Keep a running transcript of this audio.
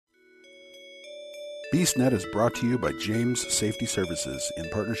BeastNet is brought to you by James Safety Services in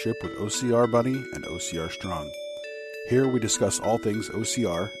partnership with OCR Buddy and OCR Strong. Here we discuss all things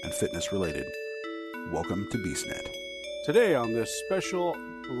OCR and fitness related. Welcome to BeastNet. Today on this special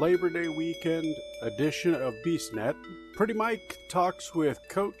Labor Day weekend edition of BeastNet, Pretty Mike talks with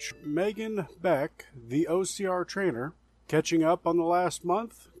Coach Megan Beck, the OCR trainer, catching up on the last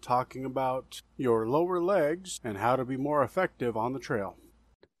month, talking about your lower legs and how to be more effective on the trail.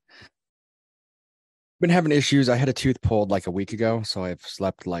 Been having issues. I had a tooth pulled like a week ago, so I've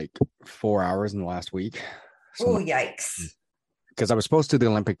slept like 4 hours in the last week. Oh, yikes. Because I was supposed to do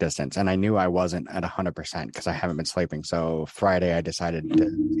the Olympic distance, and I knew I wasn't at 100% because I haven't been sleeping. So Friday, I decided to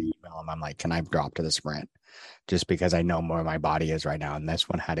email him. I'm like, can I drop to the sprint? Just because I know where my body is right now. And this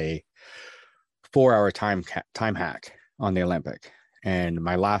one had a 4-hour time hack on the Olympic. And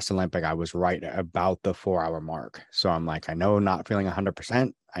my last Olympic, I was right about the 4-hour mark. So I'm like, I know not feeling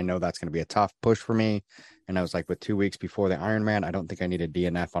 100%. I know that's going to be a tough push for me. And I was like, with 2 weeks before the Ironman, I don't think I need a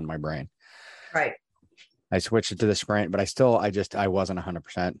DNF on my brain. Right. I switched it to the sprint, but I wasn't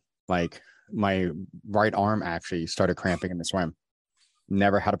 100%. Like my right arm actually started cramping in the swim.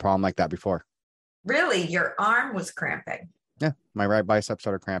 Never had a problem like that before. Really? Your arm was cramping? Yeah. My right bicep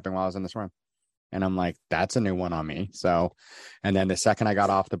started cramping while I was in the swim. And I'm like, that's a new one on me. So, and then the second I got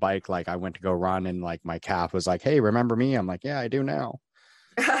off the bike, like I went to go run and like my calf was like, hey, remember me? I'm like, yeah, I do now.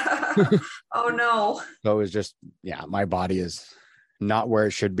 Oh, no. So it was just, yeah, my body is not where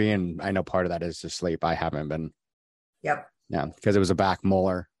it should be. And I know part of that is just sleep. I haven't been. Yep. Yeah. Because it was a back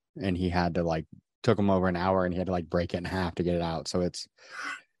molar and he had to like, took him over an hour and he had to like break it in half to get it out. So it's.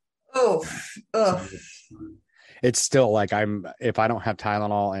 Oh, it's still like if I don't have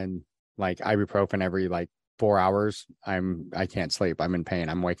Tylenol and like ibuprofen every like 4 hours, I can't sleep. I'm in pain.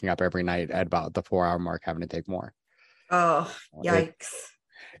 I'm waking up every night at about the 4-hour mark, having to take more. Oh, yikes.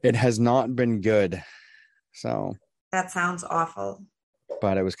 It has not been good. So that sounds awful.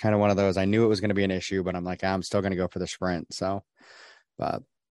 But it was kind of one of those, I knew it was going to be an issue, but I'm like, I'm still going to go for the sprint. So, but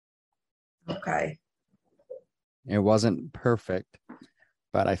okay. It wasn't perfect,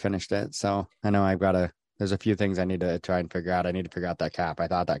 but I finished it. So I know there's a few things I need to try and figure out. I need to figure out that cap. I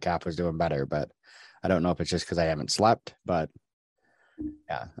thought that cap was doing better, but I don't know if it's just because I haven't slept, but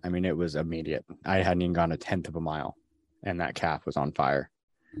yeah, I mean, it was immediate. I hadn't even gone a 1/10 of a mile and that calf was on fire.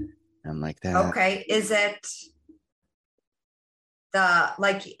 I'm like that. Okay. Is it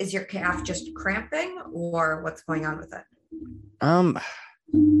is your calf just cramping or what's going on with it?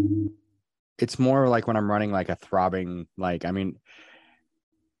 It's more like when I'm running like a throbbing, like, I mean,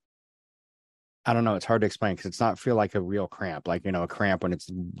 I don't know. It's hard to explain because it's not feel like a real cramp, like, a cramp when it's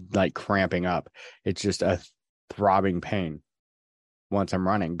like cramping up. It's just a throbbing pain once I'm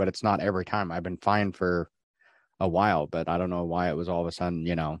running, but it's not every time. I've been fine for a while, but I don't know why it was all of a sudden,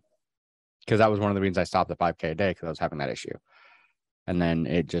 because that was one of the reasons I stopped the 5K a day because I was having that issue. And then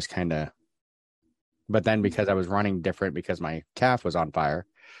it just but then because I was running different because my calf was on fire,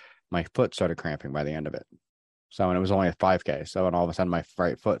 my foot started cramping by the end of it. So, and it was only a 5K. So, and all of a sudden my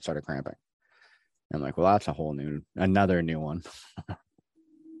right foot started cramping. I'm like, well, that's another new one.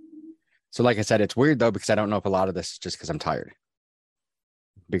 So like I said, it's weird though, because I don't know if a lot of this is just because I'm tired.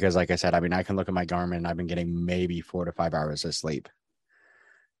 Because like I said, I mean, I can look at my Garmin and I've been getting maybe 4 to 5 hours of sleep.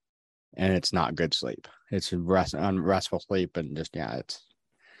 And it's not good sleep. It's unrestful sleep and just,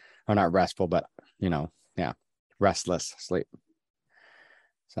 not restful, but restless sleep.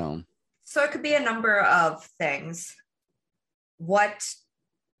 So it could be a number of things. What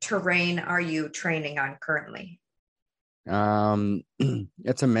terrain are you training on currently?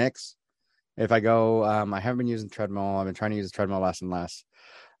 It's a mix. If I go, I haven't been using treadmill. I've been trying to use the treadmill less and less.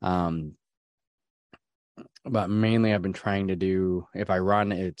 But mainly I've been trying to do, if I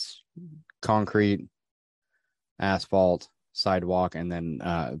run, it's concrete, asphalt, sidewalk, and then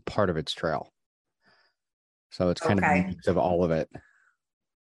part of it's trail. So it's kind of a mix of all of it.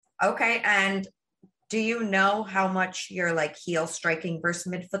 Okay. And do you know how much you're like heel striking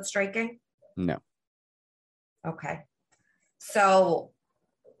versus midfoot striking? No. Okay. So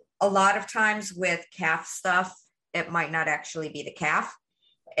a lot of times with calf stuff, it might not actually be the calf.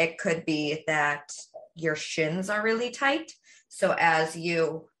 It could be that your shins are really tight. So as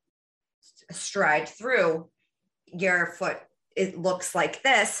you stride through, your foot, it looks like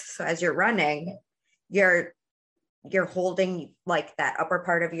this. So as you're running, you're holding like that upper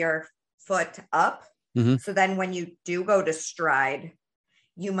part of your foot up. Mm-hmm. So then when you do go to stride,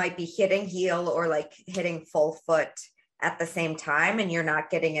 you might be hitting heel or like hitting full foot at the same time, and you're not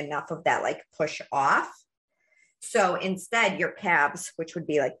getting enough of that like push off. So instead, your calves, which would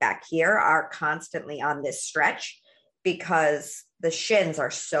be like back here, are constantly on this stretch because the shins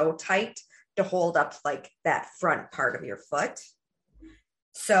are so tight. to hold up like that front part of your foot.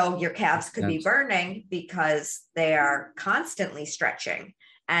 So your calves could be burning because they are constantly stretching.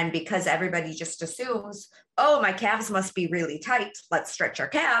 And because everybody just assumes, oh, my calves must be really tight, let's stretch our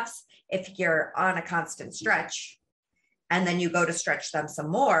calves. If you're on a constant stretch and then you go to stretch them some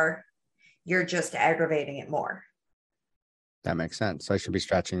more, you're just aggravating it more. That makes sense. So I should be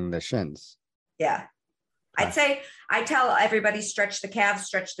stretching the shins. Yeah. I'd say I tell everybody stretch the calves,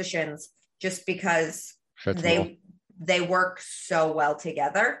 stretch the shins, just because they work so well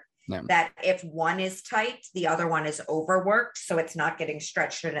together that if one is tight, the other one is overworked. So it's not getting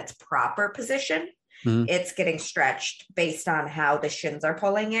stretched in its proper position. Mm-hmm. It's getting stretched based on how the shins are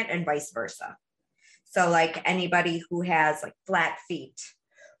pulling it and vice versa. So like anybody who has like flat feet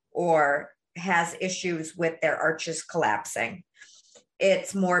or has issues with their arches collapsing,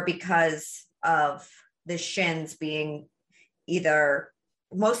 it's more because of the shins being either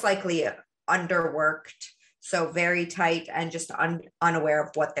most likely underworked, so very tight and just unaware of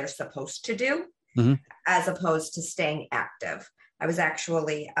what they're supposed to do, mm-hmm. as opposed to staying active. I was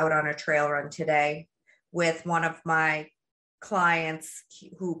actually out on a trail run today with one of my clients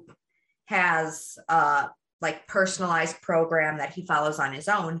who has like personalized program that he follows on his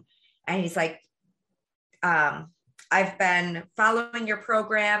own. And he's like, I've been following your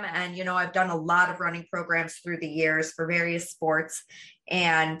program and, you know, I've done a lot of running programs through the years for various sports.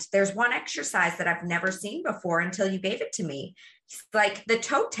 And there's one exercise that I've never seen before until you gave it to me. It's like the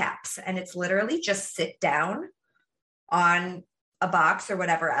toe taps, and it's literally just sit down on a box or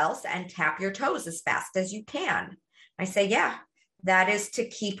whatever else and tap your toes as fast as you can. I say, yeah, that is to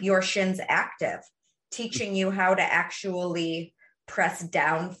keep your shins active, teaching you how to actually press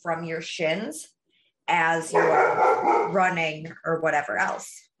down from your shins as you're running or whatever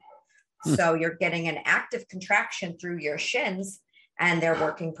else. So you're getting an active contraction through your shins and they're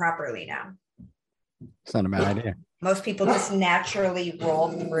working properly now. It's not a bad idea. Most people just naturally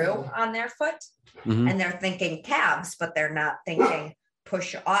roll through on their foot, mm-hmm. and they're thinking calves, but they're not thinking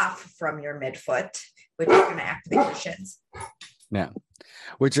push off from your midfoot, which is going to activate your shins. Yeah,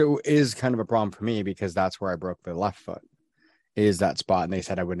 which is kind of a problem for me because that's where I broke the left foot. Is that spot, and they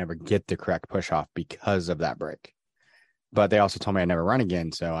said I would never get the correct push off because of that break. But they also told me I'd never run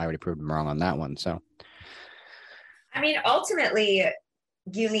again, so I already proved them wrong on that one. So, I mean, ultimately,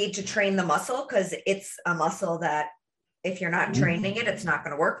 you need to train the muscle because it's a muscle that if you're not training it, it's not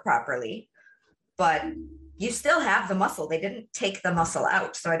going to work properly. But you still have the muscle. They didn't take the muscle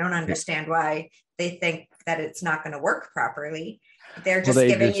out, so I don't understand why they think that it's not going to work properly. They're just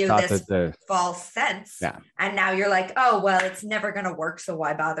giving you this false sense. Yeah. And now you're like, oh, well, it's never going to work. So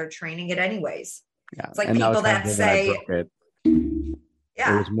why bother training it anyways? Yeah. It's like and people that say, it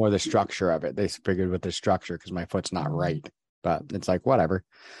was more the structure of it. They figured with the structure because my foot's not right, but it's like, whatever.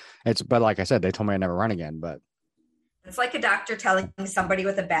 But like I said, they told me I'd never run again, but. It's like a doctor telling somebody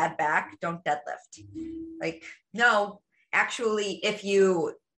with a bad back, don't deadlift. Like, no, actually, if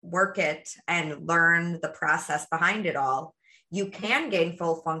you work it and learn the process behind it all, you can gain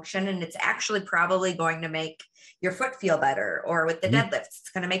full function, and it's actually probably going to make your foot feel better, or with the deadlifts,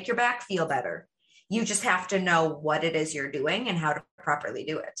 it's going to make your back feel better. You just have to know what it is you're doing and how to properly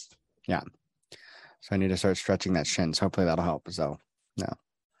do it. Yeah. So I need to start stretching that shins. Hopefully that'll help. So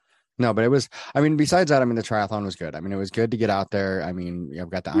no, but it was, I mean, besides that, I mean, the triathlon was good. I mean, it was good to get out there. I mean,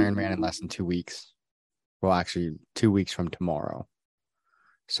 I've got the Ironman in less than 2 weeks. Well, actually 2 weeks from tomorrow.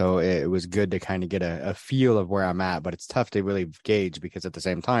 So it was good to kind of get a feel of where I'm at, but it's tough to really gauge because at the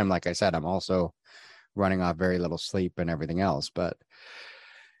same time, like I said, I'm also running off very little sleep and everything else. But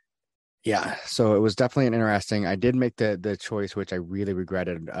yeah, so it was definitely an interesting. I did make the choice, which I really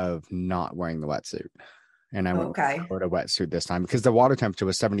regretted, of not wearing the wetsuit. And I went with a wetsuit this time because the water temperature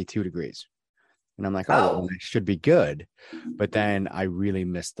was 72 degrees. And I'm like, well, it should be good. But then I really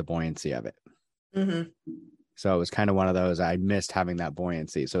missed the buoyancy of it. Mm-hmm. So it was kind of one of those, I missed having that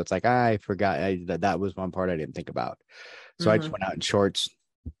buoyancy. So it's like, I forgot that was one part I didn't think about. So I just went out in shorts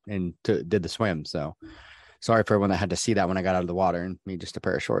and did the swim. So sorry for everyone that had to see that when I got out of the water and me just a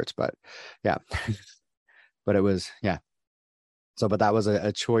pair of shorts, but yeah, but it was, yeah. So, but that was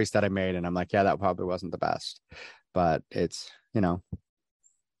a choice that I made. And I'm like, yeah, that probably wasn't the best, but it's, live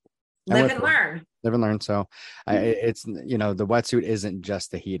and learn. Live and learn. So it's, the wetsuit isn't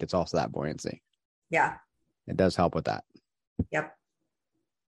just the heat. It's also that buoyancy. Yeah. It does help with that. Yep.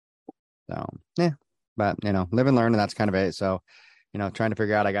 So, yeah, but, live and learn, and that's kind of it. So, trying to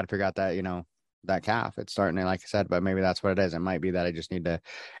figure out, I got to figure out that, that calf, it's starting to, like I said, but maybe that's what it is. It might be that I just need to,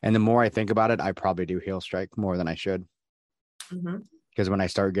 and the more I think about it, I probably do heel strike more than I should. Because when I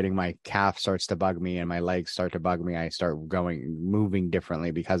start getting, my calf starts to bug me and my legs start to bug me, I start moving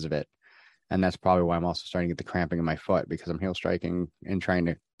differently because of it. And that's probably why I'm also starting to get the cramping in my foot, because I'm heel striking and trying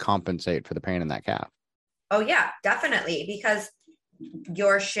to compensate for the pain in that calf. Oh, yeah, definitely. Because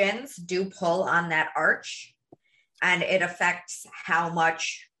your shins do pull on that arch, and it affects how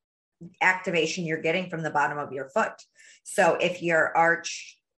much activation you're getting from the bottom of your foot. So if your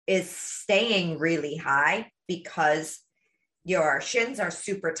arch is staying really high because your shins are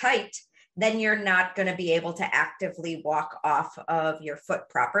super tight, then you're not going to be able to actively walk off of your foot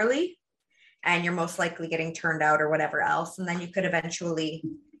properly. And you're most likely getting turned out or whatever else. And then you could eventually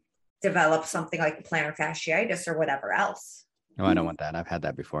develop something like plantar fasciitis or whatever else. No, I don't want that. I've had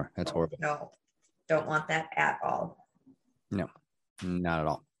that before. That's horrible. No, don't want that at all. No, not at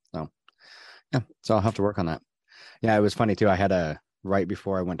all. No. Yeah. So I'll have to work on that. Yeah, it was funny too. Right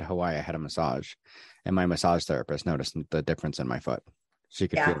before I went to Hawaii, I had a massage, and my massage therapist noticed the difference in my foot. She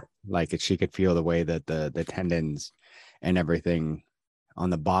could feel it. Like she could feel the way that the tendons and everything on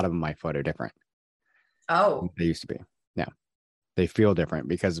the bottom of my foot are different. Oh, They used to be. Yeah. They feel different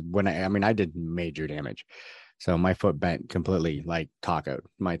because I did major damage. So my foot bent completely like tacoed.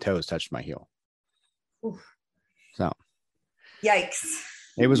 My toes touched my heel. oof. So Yikes.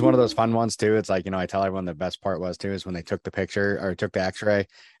 it was one of those fun ones too. It's like, I tell everyone the best part was too, is when they took the picture or took the x-ray,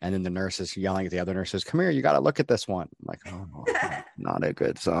 and then the nurses yelling at the other nurses, "Come here, you got to look at this one." I'm like, oh, not a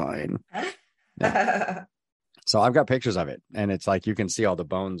good sign. Yeah. So I've got pictures of it, and it's like, you can see all the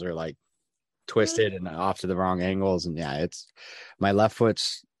bones are like twisted and off to the wrong angles. And yeah, my left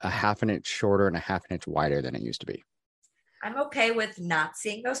foot's a half an inch shorter and a half an inch wider than it used to be. I'm okay with not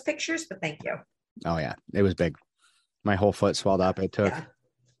seeing those pictures, but thank you. Oh yeah, it was big. My whole foot swelled up. It took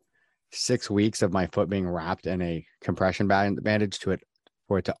 6 weeks of my foot being wrapped in a compression bandage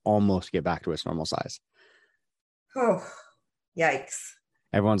for it to almost get back to its normal size. Oh, yikes.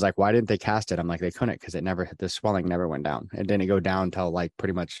 Everyone's like, why didn't they cast it? I'm like, they couldn't, because the swelling never went down. It didn't go down until like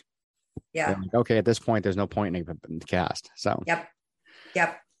pretty much. Yeah. Like, okay, at this point, there's no point in the cast. So. Yep.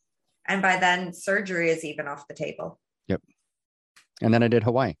 And by then, surgery is even off the table. Yep. And then I did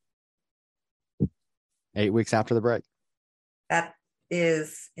Hawaii 8 weeks after the break. That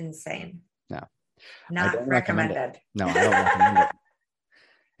is insane. No. Not recommended. No, I don't recommend it.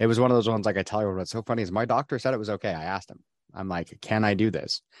 It was one of those ones, like I tell you, what's so funny is my doctor said it was okay. I asked him, I'm like, can I do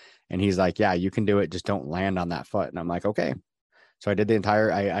this? And he's like, yeah, you can do it. Just don't land on that foot. And I'm like, okay. So I did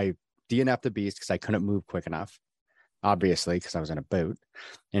I DNF'd the beast because I couldn't move quick enough, obviously, because I was in a boot.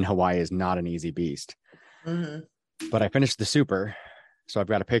 And Hawaii is not an easy beast. Mm-hmm. But I finished the super. So I've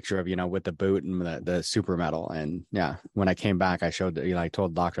got a picture of, with the boot and the super metal. And yeah, when I came back, I showed, I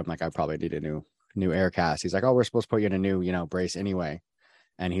told the doctor, I'm like, I probably need a new air cast. He's like, oh, we're supposed to put you in a new, brace anyway.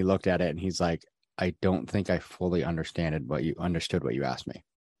 And he looked at it and he's like, I don't think I fully understood what you asked me.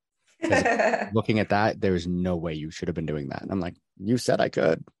 Looking at that, there's no way you should have been doing that. And I'm like, you said I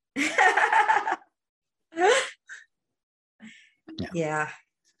could. Yeah.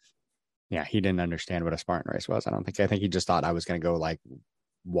 Yeah, he didn't understand what a Spartan race was. I think he just thought I was going to go like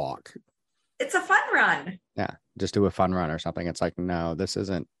walk. It's a fun run. Yeah, just do a fun run or something. It's like, no, this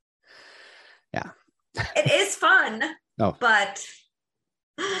isn't. Yeah. It is fun. Oh. But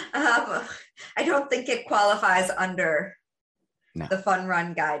I don't think it qualifies under the fun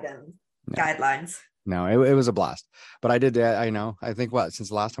run guidelines. No, it was a blast. But I did, I think since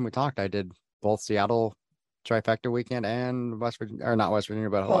the last time we talked, I did both Seattle trifecta weekend and West Virginia, or not West Virginia,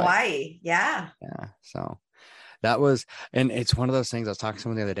 but Hawaii. Yeah. So that was, and it's one of those things. I was talking to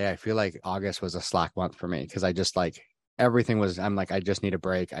someone the other day. I feel like August was a slack month for me because I just everything was, I'm like, I just need a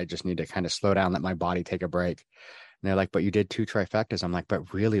break. I just need to kind of slow down, let my body take a break. And they're like, but you did 2 trifectas. I'm like,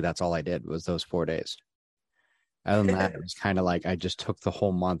 but really that's all I did was those 4 days. Other than that, it was kind of like, I just took the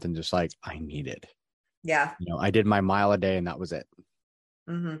whole month and just like, I needed. Yeah. I did my mile a day and that was it.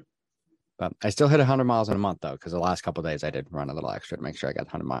 Mm-hmm. But I still hit 100 miles in a month though, because the last couple of days I did run a little extra to make sure I got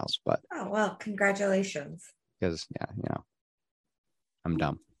 100 miles. But oh well, congratulations. Because I'm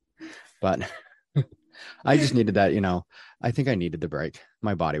dumb, but I just needed that. I think I needed the break.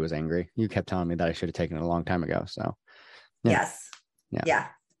 My body was angry. You kept telling me that I should have taken it a long time ago. So yes, yeah.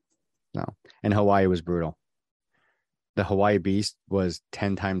 No, and Hawaii was brutal. The Hawaii beast was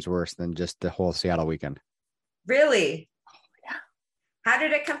 10 times worse than just the whole Seattle weekend. Really? Yeah. How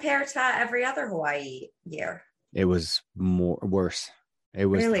did it compare to every other Hawaii year? It was worse. It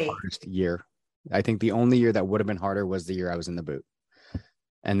was really? The hardest year. I think the only year that would have been harder was the year I was in the boot.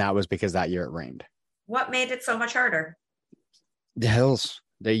 And that was because that year it rained. What made it so much harder? The hills.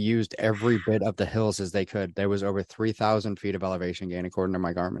 They used every bit of the hills as they could. There was over 3,000 feet of elevation gain, according to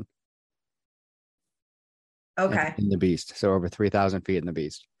my Garmin. Okay. In the beast. So over 3,000 feet in the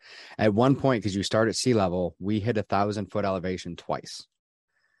beast. At one point, because you start at sea level, we hit 1,000 foot elevation twice.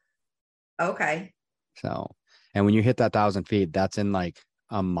 Okay. So, and when you hit that 1,000 feet, that's in like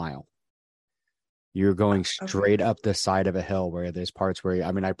a mile. You're going Okay. straight up the side of a hill where there's parts where,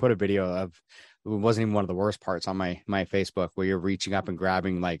 I mean, I put a video of, it wasn't even one of the worst parts on my Facebook, where you're reaching up and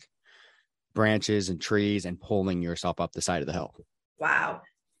grabbing like branches and trees and pulling yourself up the side of the hill. Wow.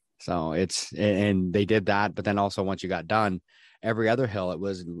 So and they did that. But then also once you got done, every other hill, it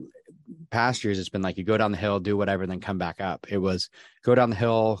was past years, it's been like you go down the hill, do whatever, then come back up. It was go down the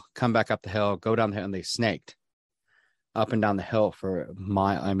hill, come back up the hill, go down the hill, and they snaked up and down the hill for a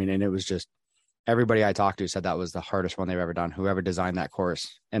mile. I mean, and it was just, everybody I talked to said that was the hardest one they've ever done, whoever designed that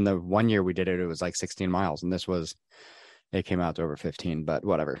course. And the one year we did it, it was like 16 miles. And it came out to over 15, but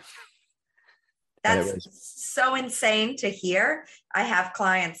whatever. That's so insane to hear. I have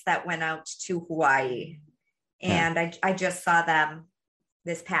clients that went out to Hawaii, and I just saw them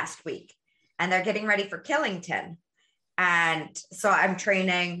this past week, and they're getting ready for Killington. And so I'm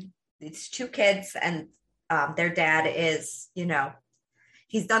training these two kids, and their dad is,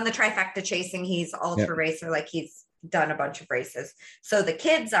 he's done the trifecta chasing. He's ultra racer, like he's done a bunch of races. So the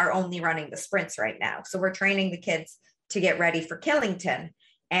kids are only running the sprints right now. So we're training the kids to get ready for Killington.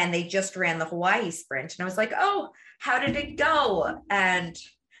 And they just ran the Hawaii sprint. And I was like, oh, how did it go? And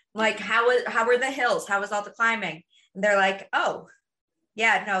like, how were the hills? How was all the climbing? And they're like, oh,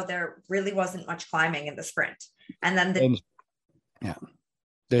 yeah, no, there really wasn't much climbing in the sprint. And then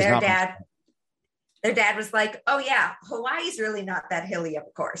their dad was like, oh yeah, Hawaii's really not that hilly of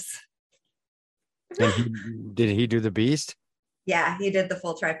a course. Did he do the beast? Yeah, he did the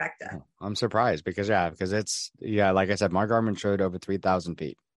full trifecta. I'm surprised because it's, like I said, Mark Garman showed over 3,000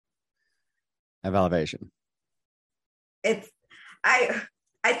 feet of elevation. I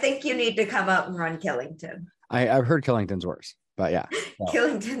think you need to come out and run Killington. I've heard Killington's worse, but yeah. Well.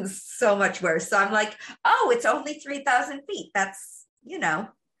 Killington's so much worse. So I'm like, oh, it's only 3,000 feet. That's,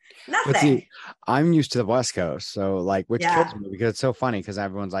 nothing. See, I'm used to the West Coast. So like, which kills me because it's so funny because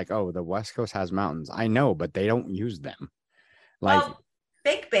everyone's like, oh, the West Coast has mountains. I know, but they don't use them. Like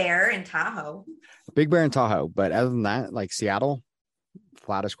Big Bear in Tahoe. But other than that, like Seattle,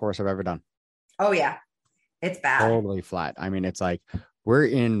 flattest course I've ever done. Oh yeah. It's bad. Totally flat. I mean, it's like we're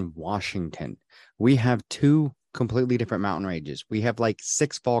in Washington. We have two completely different mountain ranges. We have like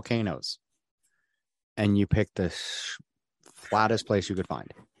 6 volcanoes. And you pick the flattest place you could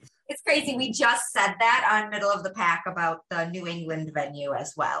find. It's crazy. We just said that on Middle of the Pack about the New England venue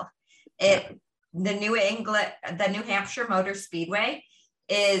as well. The New Hampshire Motor Speedway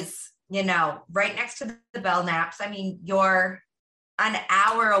is, right next to the Belknaps. I mean, you're an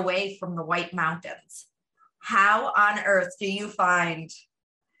hour away from the White Mountains. How on earth do you find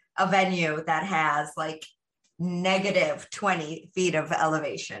a venue that has like negative 20 feet of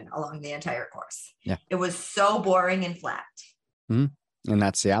elevation along the entire course? Yeah. It was so boring and flat. Mm-hmm. And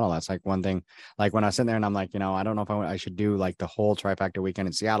that's Seattle. That's like one thing. Like when I was sitting there and I'm like, I don't know if I should do like the whole trifecta weekend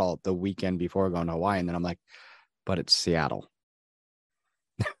in Seattle the weekend before going to Hawaii. And then I'm like, but it's Seattle.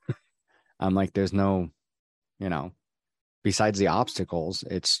 I'm like, there's no, besides the obstacles,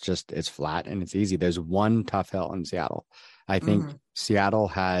 it's flat and it's easy. There's one tough hill in Seattle. I think Seattle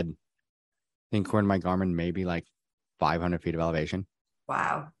had, according to my Garmin, maybe like 500 feet of elevation.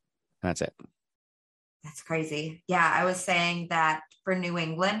 Wow. That's it. That's crazy. Yeah, I was saying that for New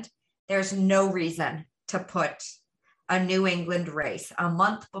England, there's no reason to put a New England race a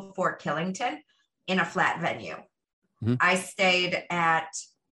month before Killington in a flat venue. Mm-hmm. I stayed at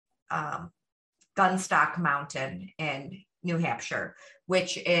Gunstock Mountain in New Hampshire,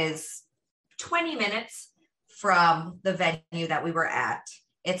 which is 20 minutes from the venue that we were at.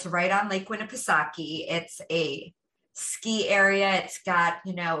 It's right on Lake Winnipesaukee. It's a ski area. It's got,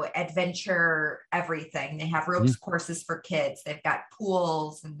 adventure, everything. They have ropes courses for kids. They've got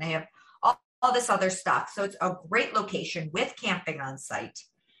pools and they have all this other stuff. So it's a great location with camping on site.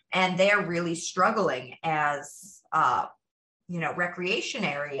 And they're really struggling as, recreation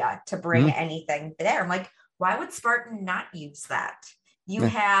area to bring anything there. I'm like, why would Spartan not use that? You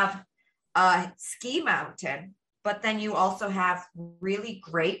have a ski mountain, but then you also have really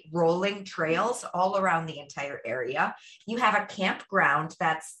great rolling trails all around the entire area. You have a campground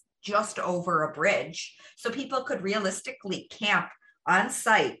that's just over a bridge. So people could realistically camp on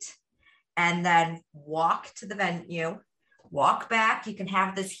site and then walk to the venue, walk back. You can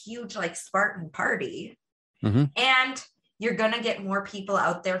have this huge like Spartan party. Mm-hmm. And you're going to get more people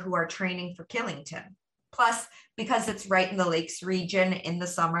out there who are training for Killington. Plus, because it's right in the Lakes region in the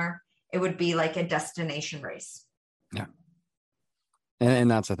summer, it would be like a destination race. Yeah. And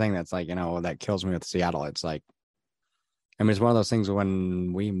that's the thing that's like, that kills me with Seattle. It's like, it's one of those things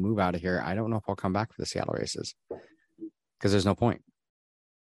when we move out of here, I don't know if I'll come back for the Seattle races because there's no point.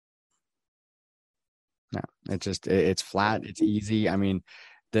 No, it's flat. It's easy. I mean,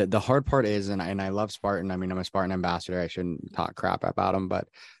 the hard part is, and I love Spartan. I mean, I'm a Spartan ambassador. I shouldn't talk crap about them, but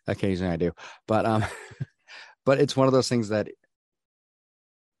occasionally I do. But but it's one of those things that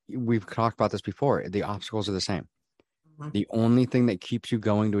we've talked about this before. The obstacles are the same. Mhm. The only thing that keeps you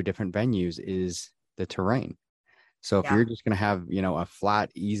going to different venues is the terrain. So if Yeah. you're just going to have, a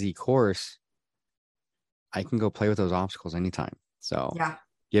flat, easy course, I can go play with those obstacles anytime. So Yeah.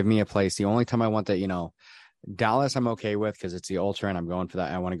 give me a place. The only time I want that, Dallas, I'm okay with because it's the ultra and I'm going for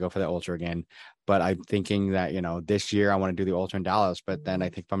that. I want to go for the ultra again. But I'm thinking that, this year I want to do the ultra in Dallas. But then I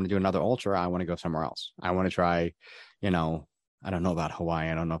think if I'm going to do another ultra, I want to go somewhere else. I want to try, I don't know about Hawaii.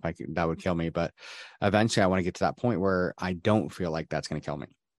 I don't know if that would kill me. But eventually I want to get to that point where I don't feel like that's going to kill me.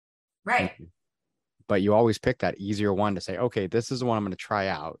 Right. But you always pick that easier one to say, okay, this is the one I'm going to try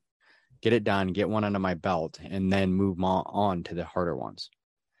out, get it done, get one under my belt, and then move on to the harder ones.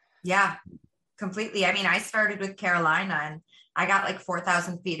 Yeah, completely. I mean, I started with Carolina and I got like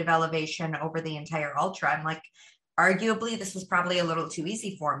 4,000 feet of elevation over the entire ultra. I'm like, arguably, this was probably a little too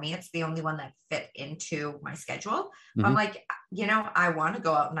easy for me. It's the only one that fit into my schedule. Mhm. I'm like, I want to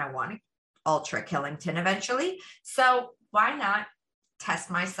go out and I want to ultra Killington eventually. So why not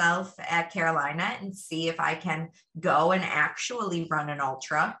test myself at Carolina and see if I can go and actually run an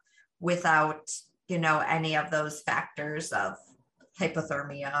ultra without, any of those factors of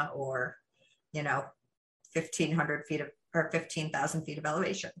hypothermia or, 1,500 feet or 15,000 feet of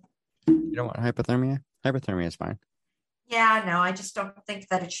elevation. You don't want hypothermia? Hypothermia is fine. Yeah, no, I just don't think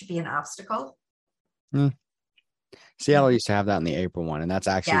that it should be an obstacle. Seattle used to have that in the April one, and that's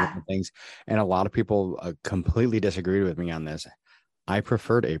actually one Yeah. of the things. And a lot of people completely disagreed with me on this. I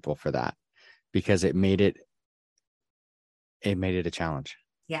preferred April for that because it made it a challenge.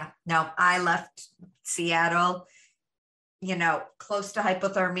 Yeah, no, I left Seattle, close to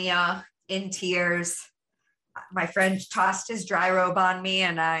hypothermia, in tears. My friend tossed his dry robe on me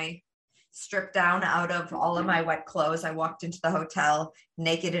and I stripped down out of all of my wet clothes. I walked into the hotel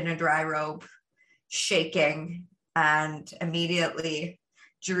naked in a dry robe, shaking, and immediately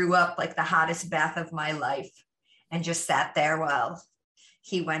drew up like the hottest bath of my life and just sat there while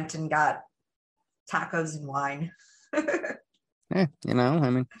he went and got tacos and wine. I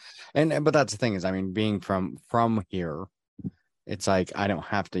mean, but that's the thing is, I mean, being from they it's like I don't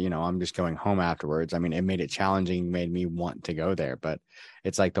have to, I'm just going home afterwards. I mean, it made it challenging, made me want to go there. But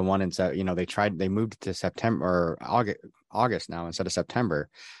it's like the one they moved it to September or August now instead of September.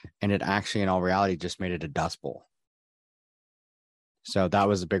 And it actually, in all reality, just made it a dust bowl. So that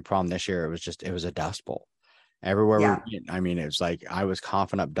was a big problem this year. It was a dust bowl. Everywhere we went, I mean, it was like I was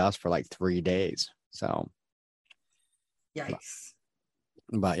coughing up dust for like 3 days. So Yikes.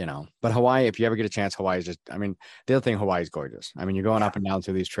 But but Hawaii, if you ever get a chance, Hawaii is just, I mean, the other thing, Hawaii is gorgeous. I mean, you're going up and down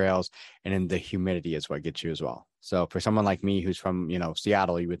through these trails, and then the humidity is what gets you as well. So for someone like me who's from,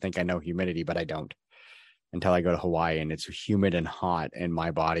 Seattle, you would think I know humidity, but I don't until I go to Hawaii and it's humid and hot in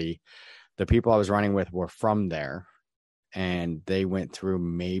my body. The people I was running with were from there and they went through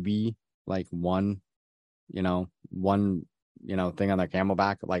maybe like one thing on their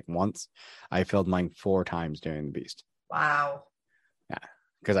camelback, like once. I filled mine 4 times during the beast. Wow. Yeah.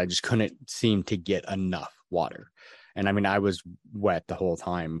 Because I just couldn't seem to get enough water. And I mean, I was wet the whole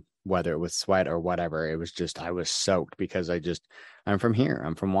time, whether it was sweat or whatever. It was just, I was soaked because I'm from here.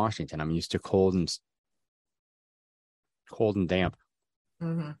 I'm from Washington. I'm used to cold and damp.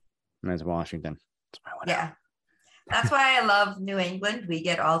 Mm-hmm. And that's Washington. Yeah. That's why I love New England. We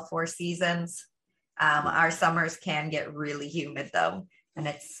get all 4 seasons. Our summers can get really humid though, and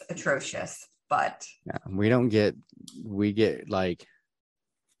it's atrocious. But yeah, we get like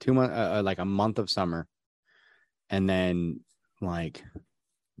 2 months, like a month of summer, and then like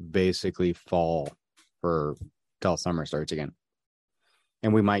basically fall till summer starts again,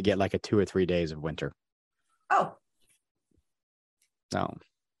 and we might get like a 2 or 3 days of winter. Oh, so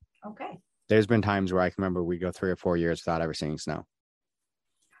okay. There's been times where I can remember we go 3 or 4 years without ever seeing snow.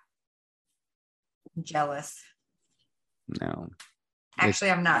 I'm jealous. No,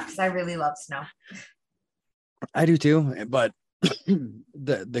 actually, I'm not, because I really love snow. I do too, but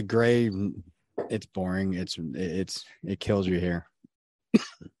the gray, it's boring. It kills you here.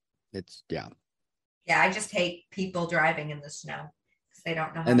 Yeah, I just hate people driving in the snow because they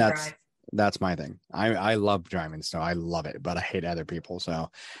don't know how and to drive. That's my thing. I love driving snow. I love it, but I hate other people.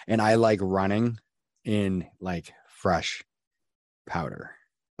 So, and I like running in like fresh powder.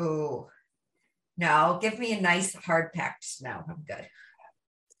 Oh, no, give me a nice hard packed snow. I'm good.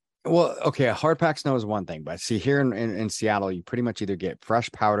 Well, okay, a hard packed snow is one thing, but see here in Seattle, you pretty much either get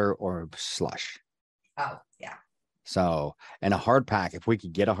fresh powder or slush. Oh, yeah. So, and a hard pack, if we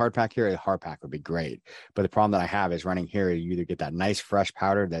could get a hard pack here, a hard pack would be great. But the problem that I have is running here, you either get that nice fresh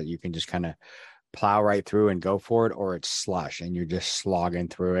powder that you can just kind of plow right through and go for it, or it's slush and you're just slogging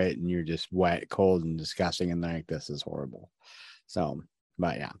through it and you're just wet, cold, and disgusting. And like, this is horrible. So,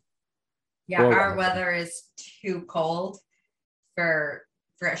 but yeah. Yeah, our weather is too cold for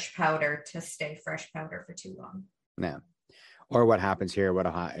fresh powder to stay fresh powder for too long. Yeah. Or what happens here,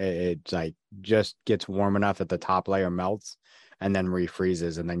 it's like just gets warm enough that the top layer melts and then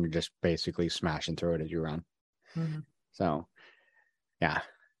refreezes, and then you're just basically smashing through it as you run. Mm-hmm. So, yeah,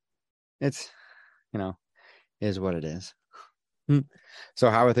 it's, is what it is. So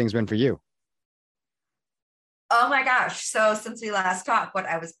how have things been for you? Oh my gosh. So since we last talked,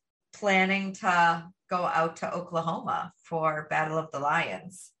 I was planning to go out to Oklahoma for Battle of the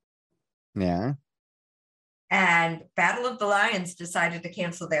Lions. Yeah. And Battle of the Lions decided to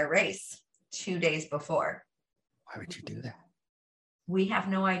cancel their race 2 days before. Why would you do that? We have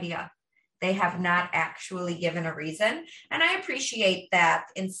no idea. They have not actually given a reason. And I appreciate that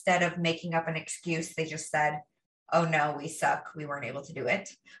instead of making up an excuse, they just said, oh no, we suck. We weren't able to do it.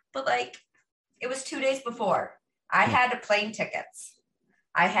 But it was 2 days before. I had plane tickets.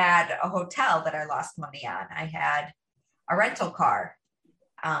 I had a hotel that I lost money on. I had a rental car.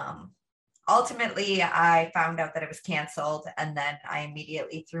 Ultimately, I found out that it was canceled, and then I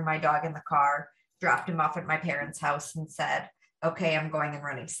immediately threw my dog in the car, dropped him off at my parents' house, and said, okay, I'm going and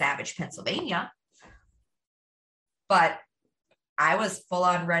running Savage, Pennsylvania. But I was full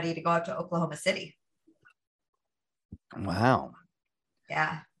on ready to go out to Oklahoma City. Wow.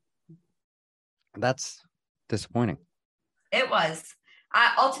 Yeah. That's disappointing. It was.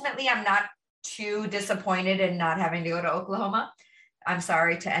 Ultimately, I'm not too disappointed in not having to go to Oklahoma. I'm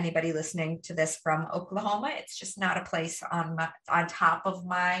sorry to anybody listening to this from Oklahoma. It's just not a place on top of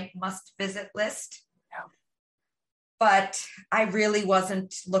my must visit list. Yeah. But I really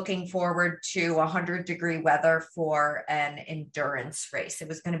wasn't looking forward to 100-degree weather for an endurance race. It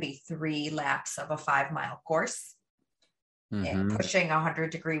was going to be 3 laps of a 5-mile course. Mm-hmm. And pushing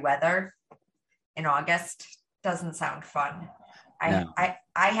 100-degree weather in August doesn't sound fun. No. I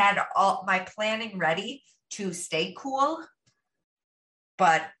had all my planning ready to stay cool,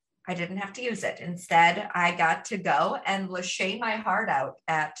 but I didn't have to use it. Instead, I got to go and lachey my heart out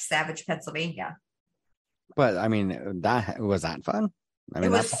at Savage, Pennsylvania. But I mean, was that fun? I mean,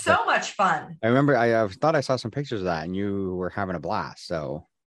 it was so much fun. I remember I thought I saw some pictures of that and you were having a blast. So,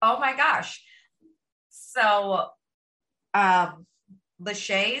 oh my gosh. So,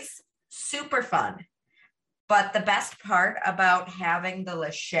 lacheys, super fun. But the best part about having the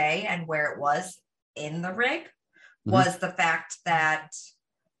lachey and where it was in the rig was the fact that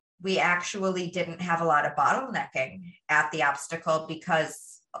we actually didn't have a lot of bottlenecking at the obstacle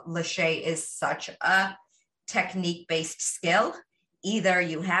because lachey is such a technique-based skill. Either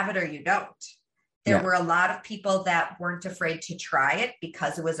you have it or you don't. There were a lot of people that weren't afraid to try it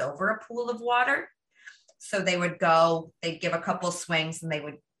because it was over a pool of water. So they would go, they'd give a couple swings and they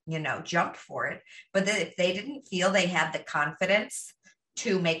would, jump for it. But then if they didn't feel they had the confidence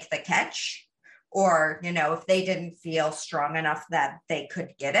to make the catch, or, if they didn't feel strong enough that they could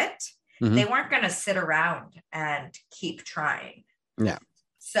get it, they weren't going to sit around and keep trying. Yeah.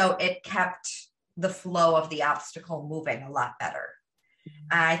 So it kept the flow of the obstacle moving a lot better.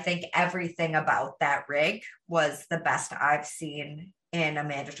 I think everything about that rig was the best I've seen in a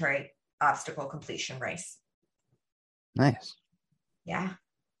mandatory obstacle completion race. Nice. Yeah.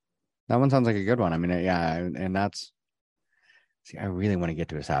 That one sounds like a good one. I mean, yeah. And I really want to get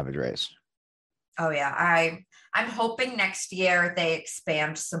to a Savage race. Oh yeah. I'm hoping next year they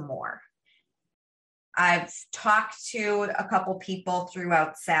expand some more. I've talked to a couple people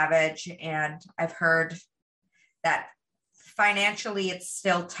throughout Savage, and I've heard that financially it's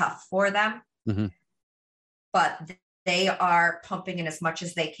still tough for them, but they are pumping in as much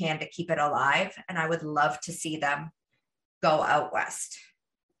as they can to keep it alive. And I would love to see them go out west.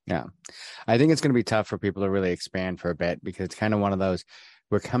 Yeah. I think it's going to be tough for people to really expand for a bit because it's kind of one of those,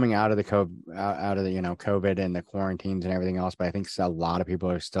 we're coming out of the COVID and the quarantines and everything else. But I think a lot of people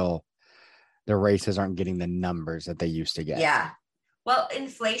are still, the races aren't getting the numbers that they used to get. Yeah. Well,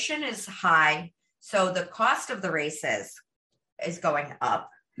 inflation is high. So the cost of the races is going up.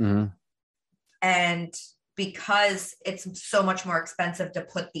 And because it's so much more expensive to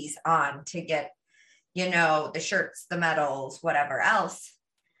put these on to get, the shirts, the medals, whatever else,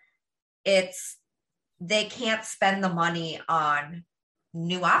 they can't spend the money on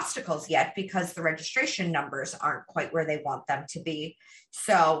new obstacles yet because the registration numbers aren't quite where they want them to be.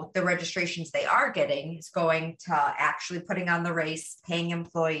 So the registrations they are getting is going to actually putting on the race, paying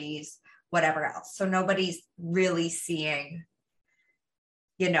employees, whatever else. So nobody's really seeing,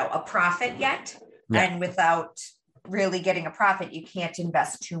 a profit yet. Yeah. And without really getting a profit, you can't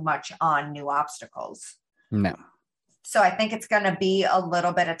invest too much on new obstacles. No. So I think it's going to be a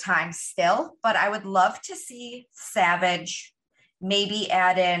little bit of time still, but I would love to see Savage maybe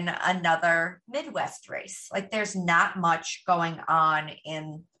add in another Midwest race. Like there's not much going on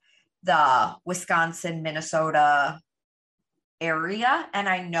in the Wisconsin, Minnesota area. And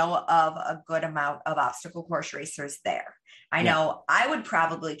I know of a good amount of obstacle course racers there. I know I would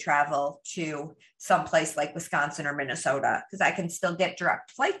probably travel to someplace like Wisconsin or Minnesota because I can still get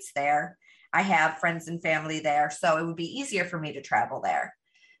direct flights there. I have friends and family there, so it would be easier for me to travel there.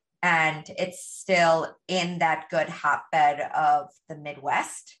 And it's still in that good hotbed of the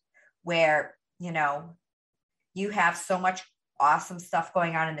Midwest where, you have so much awesome stuff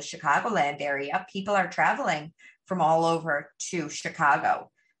going on in the Chicagoland area. People are traveling from all over to Chicago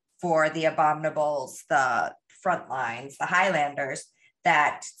for the Abominables, the Frontlines, the Highlanders,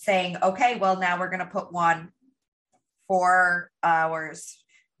 that saying, okay, well, now we're going to put one 4 hours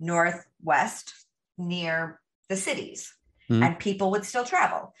northwest near the cities. Mm-hmm. And people would still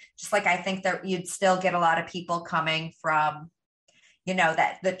travel. Just like I think that you'd still get a lot of people coming from,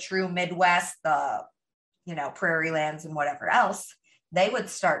 that the true Midwest, the, prairie lands and whatever else, they would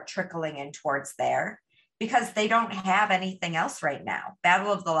start trickling in towards there because they don't have anything else right now.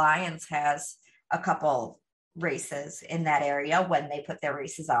 Battle of the Lions has a couple races in that area when they put their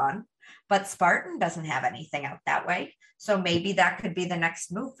races on, but Spartan doesn't have anything out that way. So maybe that could be the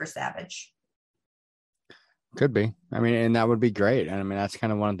next move for Savage. Could be. I mean, and that would be great. And I mean, that's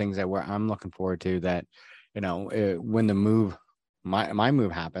kind of one of the things that I'm looking forward to, that, when the move, my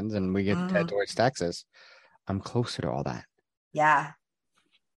move happens and we get towards Texas, I'm closer to all that. Yeah.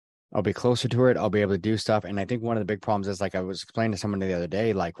 I'll be closer to it. I'll be able to do stuff. And I think one of the big problems is, like I was explaining to someone the other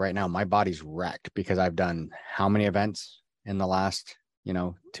day, like right now, my body's wrecked because I've done how many events in the last,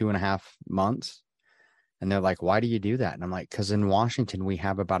 2.5 months. And they're like, why do you do that? And I'm like, because in Washington, we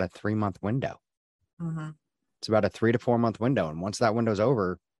have about a 3-month window. Mm-hmm. It's about a 3 to 4 month window. And once that window's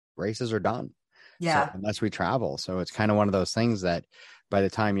over, races are done. Yeah. So, unless we travel. So it's kind of one of those things that by the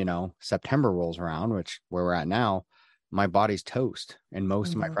time, September rolls around, which where we're at now, my body's toast. And most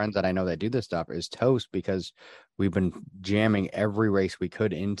of my friends that I know that do this stuff is toast because we've been jamming every race we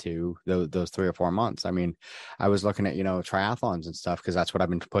could into those 3 or 4 months. I mean, I was looking at, triathlons and stuff because that's what I've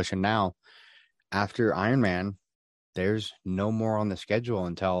been pushing now. After Ironman, there's no more on the schedule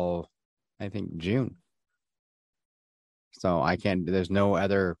until I think June. So there's no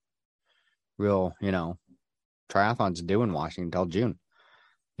other real, triathlons to do in Washington until June.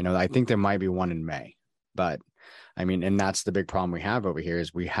 I think there might be one in May, but I mean, and that's the big problem we have over here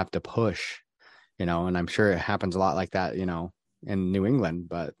is we have to push, and I'm sure it happens a lot like that, in New England,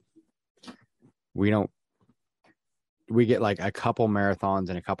 but we get like a couple marathons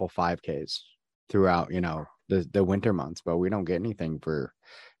and a couple 5Ks throughout, the winter months, but we don't get anything for,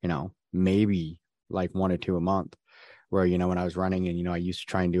 maybe like 1 or 2 a month. Where, when I was running and, I used to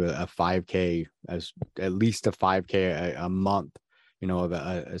try and do a 5K, as at least a 5K a month, of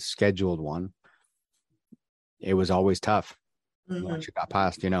a scheduled one. It was always tough. Once you got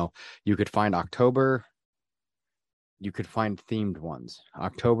past, you could find October, you could find themed ones.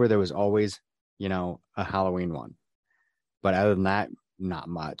 October, there was always, a Halloween one. But other than that, not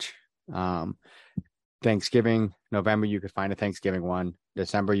much. Thanksgiving, November, you could find a Thanksgiving one.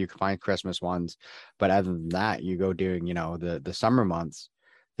 December, you can find Christmas ones. But other than that, you go doing, the summer months,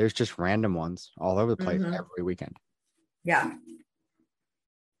 there's just random ones all over the place every weekend. Yeah.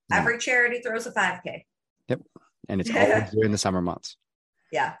 Every charity throws a 5K. Yep. And it's always during the summer months.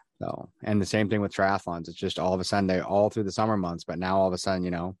 Yeah. So, and the same thing with triathlons. It's just all of a sudden they all through the summer months, but now all of a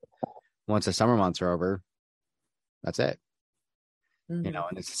sudden, once the summer months are over, that's it. And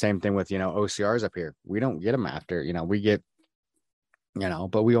it's the same thing with, OCRs up here. We don't get them after, we get,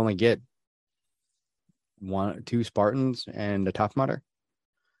 but we only get 2 Spartans and a Tough Mudder.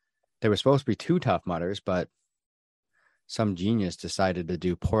 There were supposed to be 2 Tough Mudders, but some genius decided to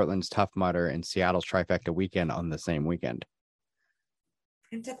do Portland's Tough Mudder and Seattle's Trifecta Weekend on the same weekend.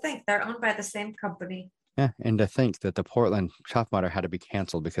 And to think they're owned by the same company. Yeah, and to think that the Portland Tough Mudder had to be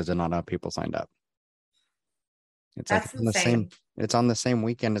canceled because not enough people signed up. That's insane. It's on the same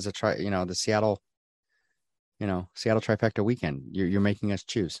weekend as the Seattle, Seattle Trifecta Weekend. You're making us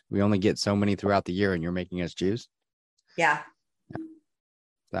choose. We only get so many throughout the year, and you're making us choose. Yeah.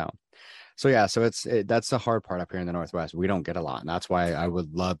 So yeah, so that's the hard part up here in the Northwest. We don't get a lot, and that's why I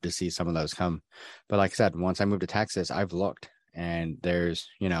would love to see some of those come. But like I said, once I moved to Texas, I've looked, and there's,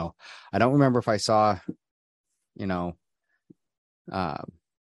 I don't remember if I saw,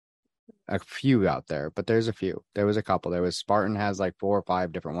 a a few out there, but there's a few. There was a couple. There was Spartan has like 4 or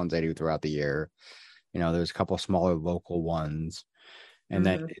 5 different ones they do throughout the year. There's a couple smaller local ones, and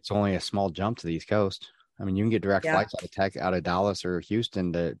then it's only a small jump to the East Coast. I mean, you can get direct flights out of Dallas or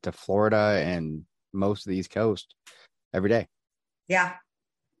Houston to Florida and most of the East Coast every day. Yeah.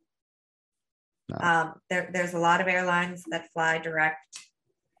 There's a lot of airlines that fly direct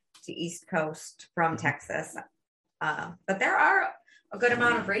to East Coast from Texas. But there are a good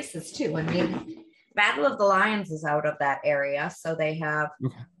amount of races too. I mean, Battle of the Lions is out of that area. So they have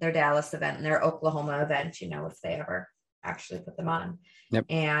their Dallas event and their Oklahoma event, if they ever actually put them on. Yep.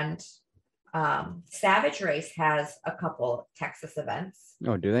 And Savage Race has a couple Texas events.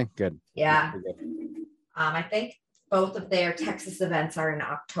 Oh, do they? Good. Yeah. I think both of their Texas events are in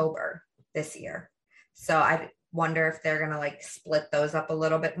October this year. So I wonder if they're going to like split those up a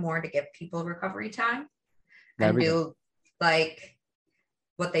little bit more to give people recovery time and do like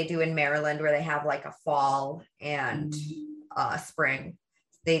what they do in Maryland, where they have like a fall and spring.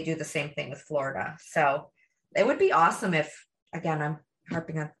 They do the same thing with Florida. So it would be awesome if, again, I'm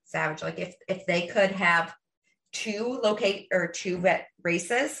harping on Savage, like if they could have 2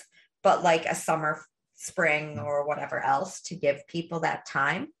 races, but like a summer, spring, or whatever else to give people that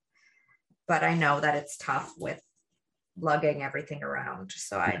time. But I know that it's tough with lugging everything around.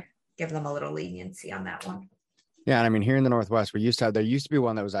 So I give them a little leniency on that one. Yeah. And I mean, here in the Northwest, there used to be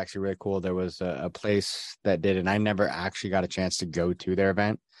one that was actually really cool. There was a place that did, and I never actually got a chance to go to their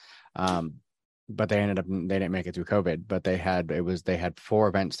event. But they didn't make it through COVID, but they had 4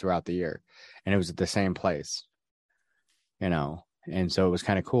 events throughout the year, and it was at the same place, and so it was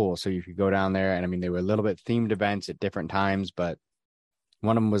kind of cool. So you could go down there, and I mean, they were a little bit themed events at different times, but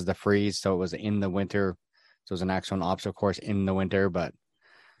one of them was the freeze. So it was in the winter. So it was an actual obstacle course in the winter, but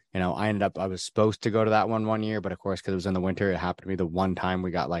I was supposed to go to that one year, but of course, because it was in the winter, it happened to be the one time we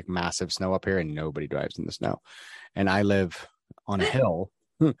got like massive snow up here and nobody drives in the snow. And I live on a hill.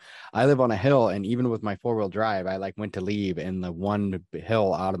 And even with my 4-wheel drive, I like went to leave in the one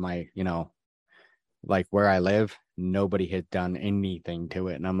hill out of my, like where I live, nobody had done anything to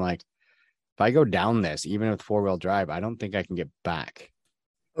it. And I'm like, if I go down this, even with 4-wheel drive, I don't think I can get back.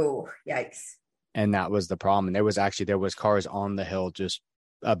 Oh, yikes. And that was the problem. And there was cars on the hill just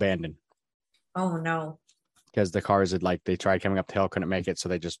abandoned. Oh no. Because the cars they tried coming up the hill, couldn't make it. So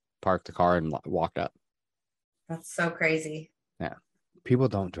they just parked the car and walked up. That's so crazy. Yeah. People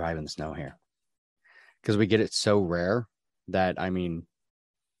don't drive in the snow here because we get it so rare that, I mean,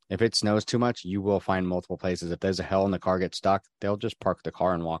 if it snows too much, you will find multiple places. If there's a hill and the car gets stuck, they'll just park the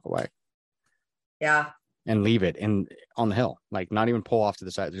car and walk away. Yeah. And leave it on the hill, like not even pull off to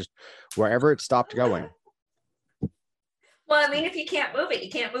the side, just wherever it stopped going. Well, I mean, if you can't move it, you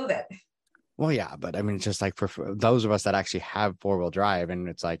can't move it. Well, yeah, but I mean, it's just like for those of us that actually have 4-wheel drive, and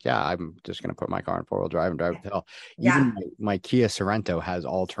it's like, yeah, I'm just going to put my car in 4-wheel drive and drive up the hill. Yeah. Even my Kia Sorento has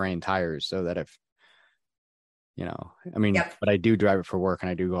all-terrain tires, so that if, I mean, but I do drive it for work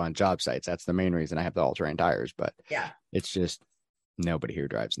and I do go on job sites. That's the main reason I have the all-terrain tires, but it's just nobody here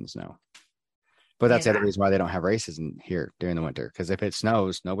drives in the snow. But that's the other reason why they don't have races in here during the winter, because if it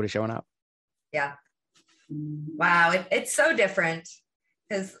snows, nobody's showing up. Yeah. Wow. It's so different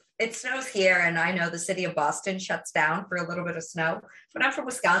because it snows here, and I know the city of Boston shuts down for a little bit of snow. But I'm from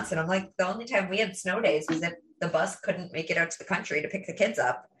Wisconsin. I'm like, the only time we had snow days was if the bus couldn't make it out to the country to pick the kids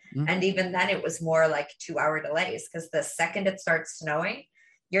up. Mm-hmm. And even then it was more like 2-hour delays, because the second it starts snowing,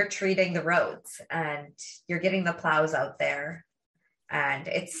 you're treating the roads and you're getting the plows out there. And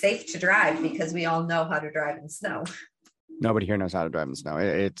it's safe to drive because we all know how to drive in snow. Nobody here knows how to drive in snow.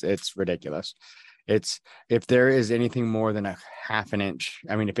 It's ridiculous. If there is anything more than a half an inch,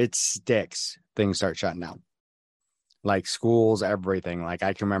 I mean, if it sticks, things start shutting down. Like schools, everything. Like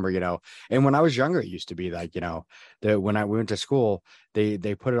I can remember, and when I was younger, it used to be like, when I went to school,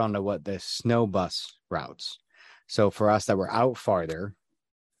 they put it on the snow bus routes. So for us that were out farther,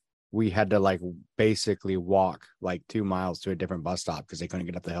 we had to like basically walk like 2 miles to a different bus stop because they couldn't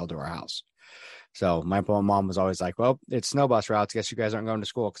get up the hill to our house. So my mom was always like, well, it's snow bus routes. Guess you guys aren't going to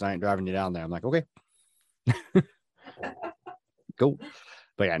school because I ain't driving you down there. I'm like, okay. Cool.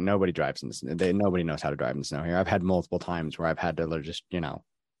 But yeah, nobody drives in the snow. Nobody knows how to drive in the snow here. I've had multiple times where I've had to just,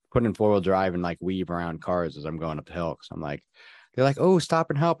 put in 4-wheel drive and like weave around cars as I'm going up the hill. Cause I'm like, they're like, oh, stop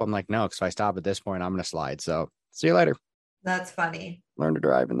and help. I'm like, no, because if I stop at this point, I'm going to slide. So see you later. That's funny. Learn to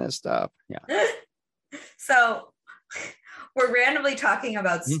drive in this stuff. Yeah. So we're randomly talking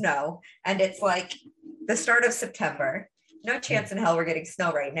about snow, and it's like the start of September. No chance in hell we're getting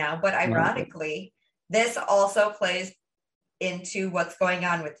snow right now. But ironically, this also plays into what's going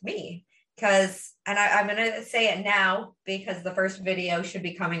on with me, because, and I'm going to say it now because the first video should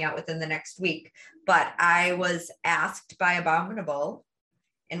be coming out within the next week, but I was asked by Abominable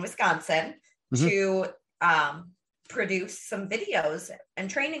in Wisconsin to produce some videos and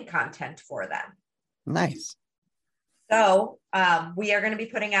training content for them. Nice. So we are going to be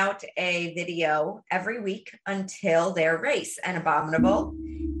putting out a video every week until their race. And Abominable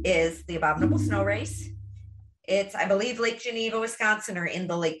is the Abominable Snow Race. It's, I believe, Lake Geneva, Wisconsin, or in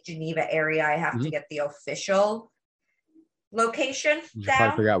the Lake Geneva area. I have to get the official location You should down.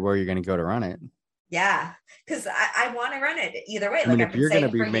 probably figure out where you're going to go to run it. Yeah, because I want to run it either way. I mean, like if you're going to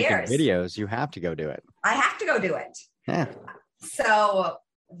be making years. videos, you have to go do it. I have to go do it. Yeah. So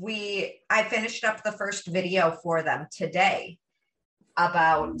I finished up the first video for them today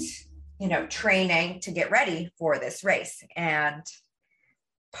about, training to get ready for this race. And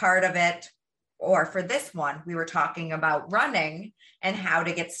part of it, or for this one, we were talking about running and how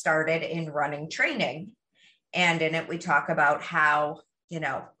to get started in running training. And in it, we talk about how,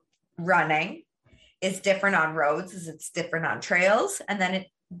 running is different on roads as it's different on trails. And then it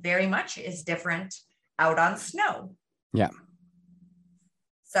very much is different out on snow. Yeah.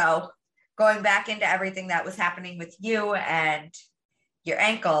 So going back into everything that was happening with you and your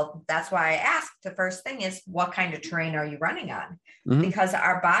ankle, that's why I asked. The first thing is, what kind of terrain are you running on? Because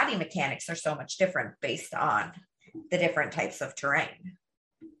our body mechanics are so much different based on the different types of terrain.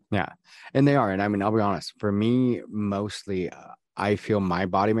 Yeah, and they are. And I mean, I'll be honest, for me, mostly, I feel my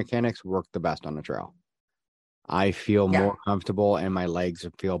body mechanics work the best on the trail. I feel more comfortable and my legs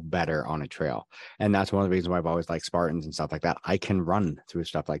feel better on a trail. And that's one of the reasons why I've always liked Spartans and stuff like that. I can run through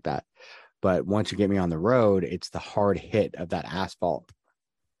stuff like that. But once you get me on the road, it's the hard hit of that asphalt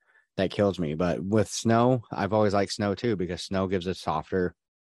that kills me. But with snow, I've always liked snow too, because snow gives a softer,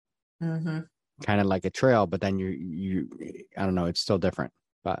 kind of like a trail, but then you I don't know, it's still different.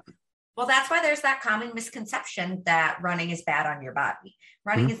 But well, that's why there's that common misconception that running is bad on your body.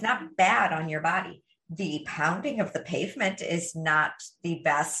 Running is not bad on your body. The pounding of the pavement is not the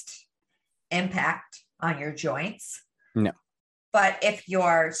best impact on your joints. No. But if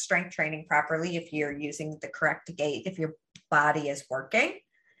you're strength training properly, if you're using the correct gait, if your body is working,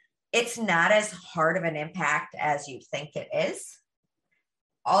 it's not as hard of an impact as you think it is.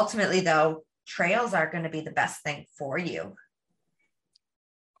 Ultimately, though, trails are going to be the best thing for you.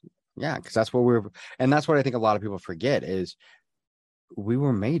 Yeah, because that's what that's what I think a lot of people forget is we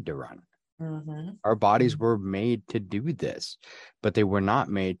were made to run. Our bodies were made to do this, but they were not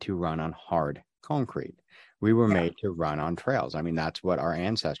made to run on hard concrete. We were made to run on trails. I mean, that's what our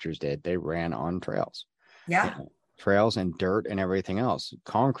ancestors did. They ran on trails. Yeah. Trails and dirt and everything else.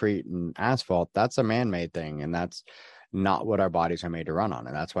 Concrete and asphalt, that's a man-made thing. And that's not what our bodies are made to run on.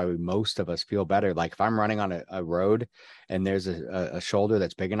 And that's why most of us feel better. Like if I'm running on a road and there's a shoulder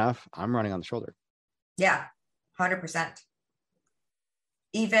that's big enough, I'm running on the shoulder. Yeah, 100%.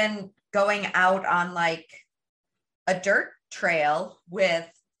 Even going out on like a dirt trail with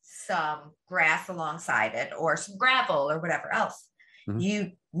some grass alongside it or some gravel or whatever else,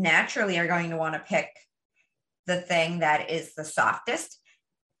 you naturally are going to want to pick the thing that is the softest.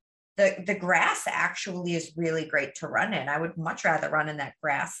 The grass actually is really great to run in. I would much rather run in that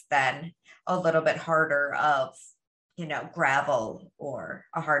grass than a little bit harder of, gravel or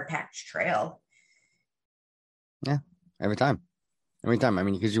a hard packed trail. Yeah, every time. I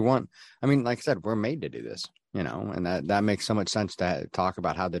mean, because like I said, we're made to do this, and that makes so much sense to talk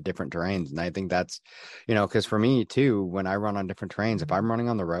about how the different terrains. And I think that's, because for me too, when I run on different terrains, if I'm running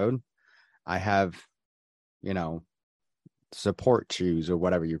on the road, I have, support shoes or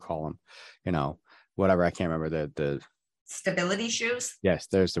whatever you call them, whatever. I can't remember the stability shoes. Yes,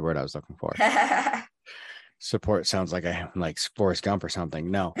 there's the word I was looking for. Support sounds like like Forrest Gump or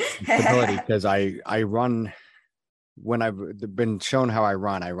something. No, stability, because I run. When I've been shown how I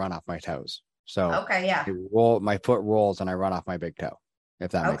run off my toes. So okay, yeah. My foot rolls and I run off my big toe.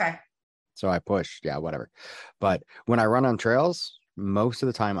 If that makes sense. So I push, whatever. But when I run on trails, most of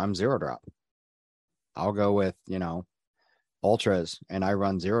the time I'm zero drop. I'll go with, ultras and I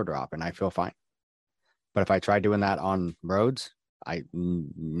run zero drop and I feel fine. But if I try doing that on roads,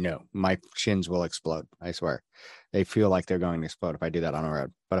 no, my shins will explode. I swear. They feel like they're going to explode if I do that on a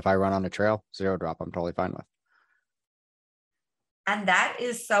road. But if I run on a trail, zero drop, I'm totally fine with. And that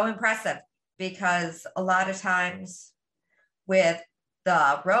is so impressive because a lot of times with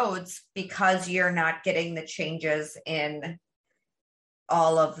the roads, because you're not getting the changes in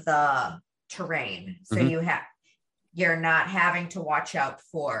all of the terrain. So you're not having to watch out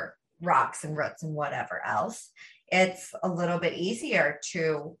for rocks and roots and whatever else. It's a little bit easier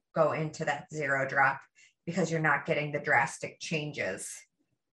to go into that zero drop because you're not getting the drastic changes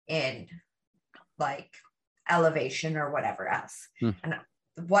in like elevation or whatever else. Hmm. And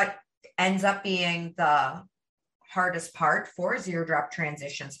what ends up being the hardest part for zero drop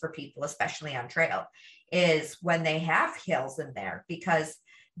transitions for people, especially on trail, is when they have hills in there, because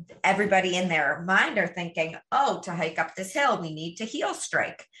everybody in their mind are thinking, oh, to hike up this hill, we need to heel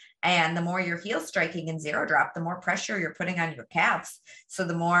strike. And the more you're heel striking in zero drop, the more pressure you're putting on your calves. So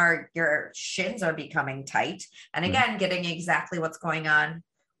the more your shins are becoming tight. And again, getting exactly what's going on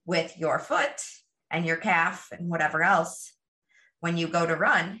with your foot and your calf and whatever else. When you go to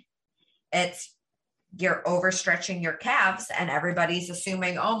run, it's you're overstretching your calves and everybody's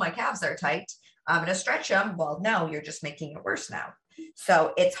assuming, oh, my calves are tight, I'm going to stretch them. Well, no, you're just making it worse now.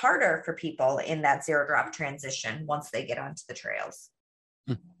 So it's harder for people in that zero drop transition once they get onto the trails.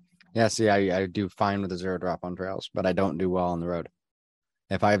 Yeah, see, I do fine with the zero drop on trails, but I don't do well on the road.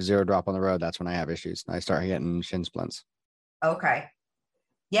 If I have zero drop on the road, that's when I have issues. I start getting shin splints. Okay.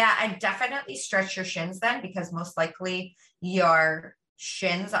 Yeah, I definitely stretch your shins then, because most likely your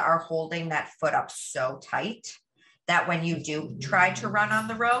shins are holding that foot up so tight that when you do try to run on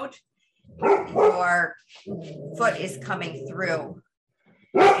the road, your foot is coming through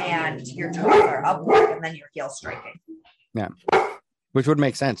and your toes are upward and then you're heel striking. Yeah. Which would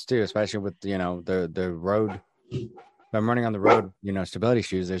make sense too, especially with, the road. If I'm running on the road, stability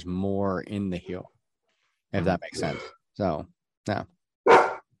shoes, there's more in the heel, if that makes sense. So, yeah.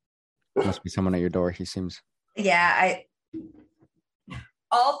 Must be someone at your door, he seems. Yeah,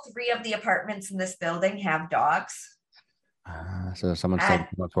 all three of the apartments in this building have dogs. So someone's taking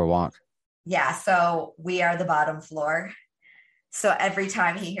them up for a walk. Yeah, so we are the bottom floor. So every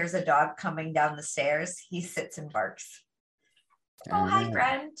time he hears a dog coming down the stairs, he sits and barks. Oh, hi,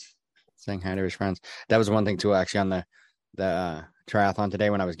 friend. Saying hi to his friends. That was one thing too, actually, on the triathlon today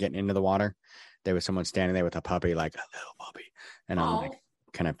when I was getting into the water. There was someone standing there with a puppy, like a little puppy. And I'm like,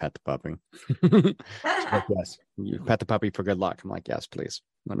 can I pet the puppy? Like, yes. You pet the puppy for good luck. I'm like, yes, please.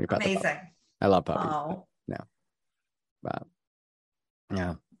 Let me pet the puppy. I love puppies. Oh. Yeah. But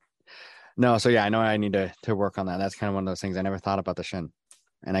yeah. No, so yeah, I know I need to work on that. That's kind of one of those things. I never thought about the shin.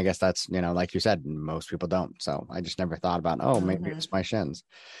 And I guess that's, like you said, most people don't. So I just never thought about, maybe it's my shins.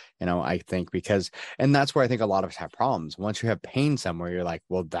 I think and that's where I think a lot of us have problems. Once you have pain somewhere, you're like,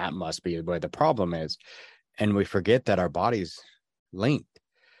 well, that must be where the problem is. And we forget that our body's linked.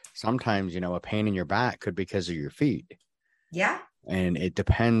 Sometimes, a pain in your back could be because of your feet. Yeah. And it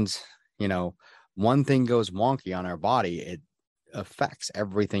depends, one thing goes wonky on our body, it affects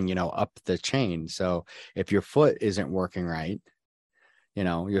everything, up the chain. So if your foot isn't working right,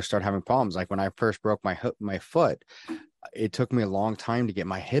 you'll start having problems. Like when I first broke my foot, it took me a long time to get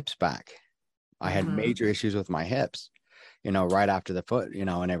my hips back. I had major issues with my hips, right after the foot,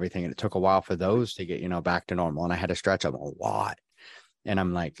 and everything. And it took a while for those to get, back to normal. And I had to stretch them a lot. And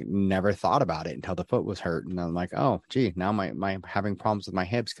I'm like, never thought about it until the foot was hurt. And I'm like, oh, gee, now my having problems with my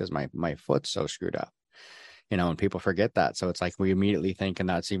hips because my foot's so screwed up. And people forget that. So it's like we immediately think, and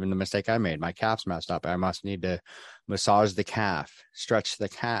that's even the mistake I made. My calf's messed up. I must need to massage the calf, stretch the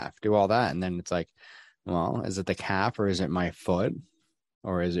calf, do all that. And then it's like, well, is it the calf or is it my foot?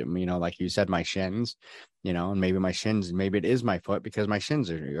 Or is it, like you said, my shins, and maybe my shins, maybe it is my foot because my shins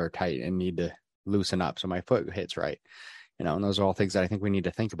are tight and need to loosen up. So my foot hits right, and those are all things that I think we need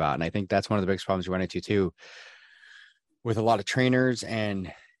to think about. And I think that's one of the biggest problems we run into too, with a lot of trainers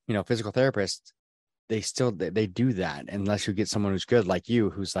and, physical therapists. They do that unless you get someone who's good like you,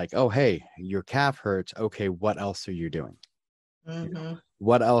 who's like, oh, hey, your calf hurts. Okay, what else are you doing?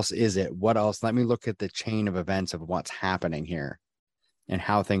 What else is it? What else? Let me look at the chain of events of what's happening here and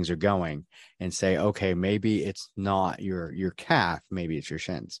how things are going and say, okay, maybe it's not your calf. Maybe it's your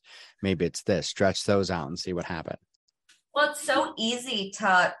shins. Maybe it's this. Stretch those out and see what happened. Well, it's so easy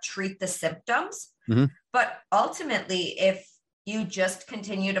to treat the symptoms, but ultimately, if you just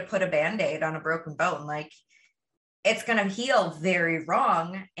continue to put a Band-Aid on a broken bone, like it's going to heal very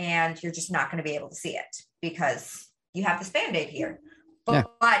wrong and you're just not going to be able to see it because you have this Band-Aid here. But,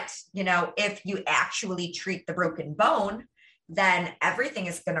 if you actually treat the broken bone, then everything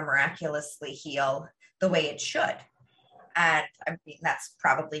is going to miraculously heal the way it should. And I mean, that's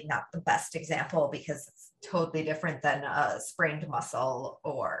probably not the best example because it's totally different than a sprained muscle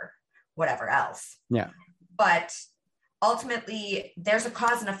or whatever else. Yeah. But ultimately, there's a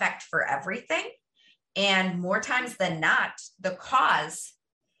cause and effect for everything. And more times than not, the cause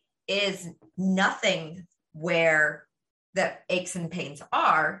is nothing where the aches and pains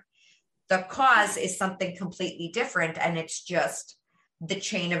are. The cause is something completely different. And it's just the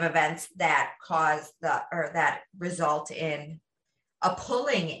chain of events that cause that result in a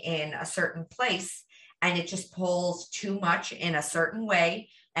pulling in a certain place. And it just pulls too much in a certain way.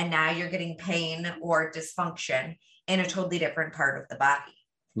 And now you're getting pain or dysfunction in a totally different part of the body.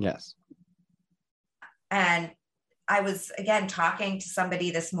 Yes. And I was, again, talking to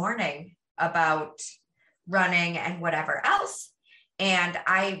somebody this morning about running and whatever else. And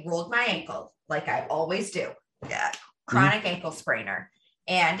I rolled my ankle like I always do. Yeah, chronic ankle sprainer.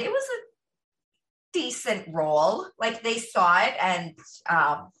 And it was a decent roll. Like they saw it and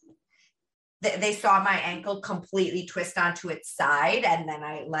they saw my ankle completely twist onto its side. And then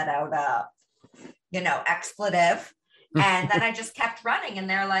I let out a, expletive. And then I just kept running and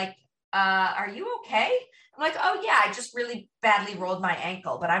they're like, are you okay? I'm like, oh yeah, I just really badly rolled my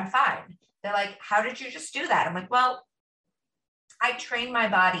ankle, but I'm fine. They're like, how did you just do that? I'm like, well, I trained my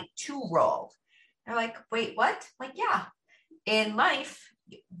body to roll. They're like, wait, what? I'm like, yeah, in life,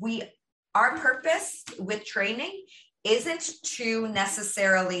 our purpose with training isn't to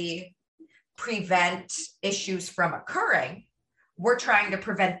necessarily prevent issues from occurring. We're trying to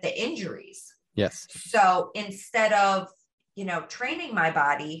prevent the injuries. Yes. So instead of, training my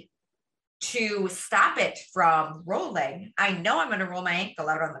body to stop it from rolling, I know I'm going to roll my ankle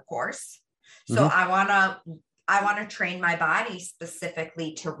out on the course. So I want to train my body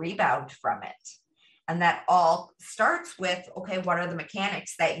specifically to rebound from it. And that all starts with, okay, what are the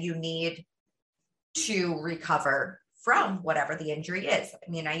mechanics that you need to recover from whatever the injury is? I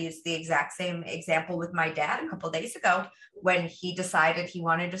mean, I used the exact same example with my dad a couple of days ago when he decided he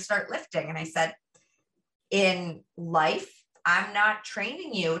wanted to start lifting. And I said, in life, I'm not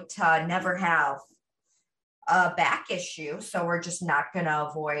training you to never have a back issue. So we're just going to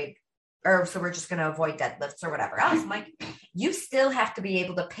avoid deadlifts or whatever else. I'm like, you still have to be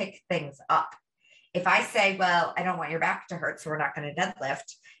able to pick things up. If I say, well, I don't want your back to hurt, so we're not going to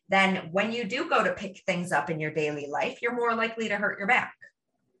deadlift, then when you do go to pick things up in your daily life, you're more likely to hurt your back.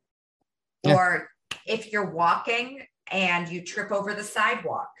 Yeah. Or if you're walking and you trip over the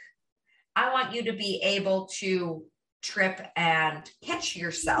sidewalk, I want you to be able to trip and catch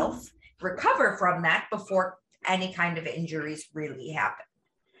yourself, recover from that before any kind of injuries really happen.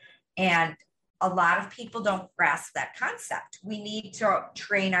 And a lot of people don't grasp that concept. We need to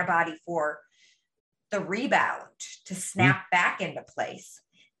train our body for the rebound, to snap back into place.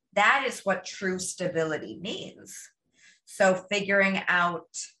 That is what true stability means. So figuring out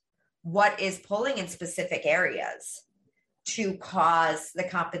what is pulling in specific areas to cause the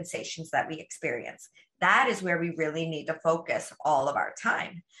compensations that we experience, that is where we really need to focus all of our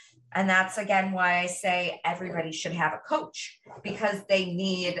time. And that's, again, why I say everybody should have a coach, because they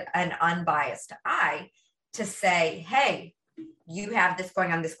need an unbiased eye to say, hey, you have this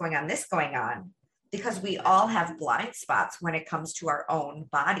going on, this going on, this going on, because we all have blind spots when it comes to our own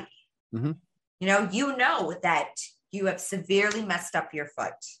body. Mm-hmm. You know that you have severely messed up your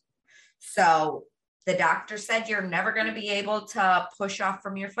foot. So the doctor said you're never going to be able to push off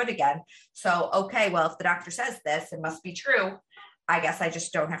from your foot again. So, okay, well, if the doctor says this, it must be true. I guess I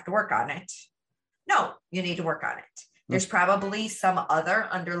just don't have to work on it. No, you need to work on it. There's probably some other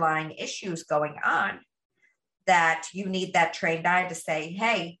underlying issues going on that you need that trained eye to say,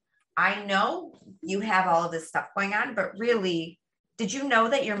 hey, I know you have all of this stuff going on, but really, did you know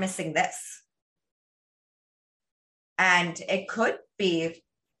that you're missing this? And it could be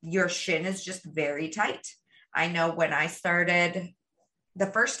your shin is just very tight. I know when I started, the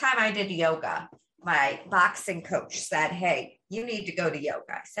first time I did yoga, my boxing coach said, hey, you need to go to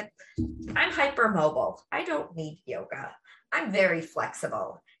yoga. I said, I'm hypermobile. I don't need yoga. I'm very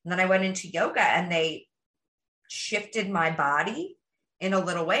flexible. And then I went into yoga and they shifted my body in a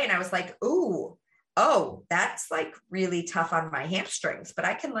little way. And I was like, oh, that's like really tough on my hamstrings, but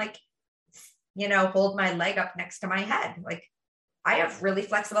I can hold my leg up next to my head. Like, I have really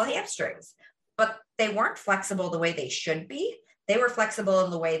flexible hamstrings, but they weren't flexible the way they should be. They were flexible in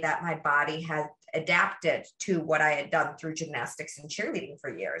the way that my body had adapted to what I had done through gymnastics and cheerleading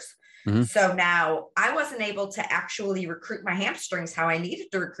for years. Mm-hmm. So now I wasn't able to actually recruit my hamstrings how I needed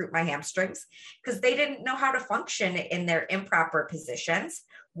to recruit my hamstrings, because they didn't know how to function in their improper positions.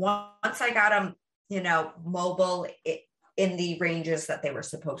 Once I got them, mobile in the ranges that they were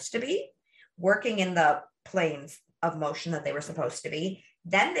supposed to be, working in the planes of motion that they were supposed to be,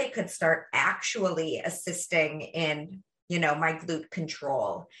 then they could start actually assisting in, my glute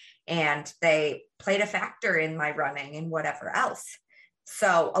control. And they played a factor in my running and whatever else.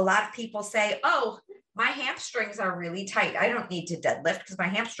 So a lot of people say, oh, my hamstrings are really tight. I don't need to deadlift because my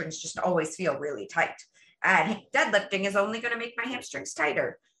hamstrings just always feel really tight. And deadlifting is only going to make my hamstrings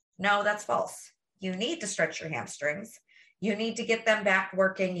tighter. No, that's false. You need to stretch your hamstrings. You need to get them back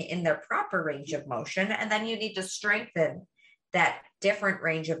working in their proper range of motion. And then you need to strengthen that different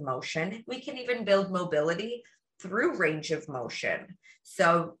range of motion. We can even build mobility through range of motion.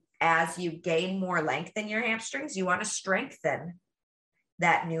 So as you gain more length in your hamstrings, you want to strengthen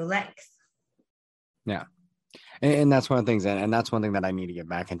that new length. Yeah. And that's one of the things, and that's one thing that I need to get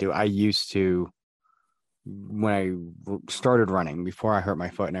back into. I used to, when I started running, before I hurt my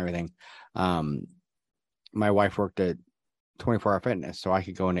foot and everything, my wife worked at 24 Hour Fitness, so I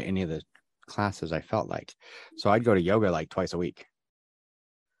could go into any of the classes I felt like. So I'd go to yoga like twice a week.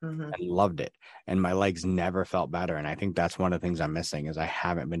 Mm-hmm. I loved it. And my legs never felt better. And I think that's one of the things I'm missing is I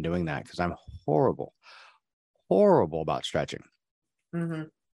haven't been doing that because I'm horrible about stretching. Mm-hmm.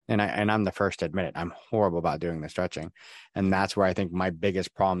 And I'm the first to admit it. I'm horrible about doing the stretching. And that's where I think my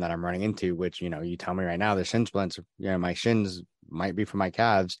biggest problem that I'm running into, which, you tell me right now, the shin splints, my shins might be from my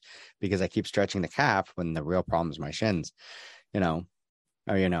calves because I keep stretching the calf when the real problem is my shins, yeah.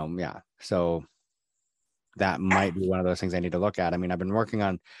 So that might be one of those things I need to look at. I mean, I've been working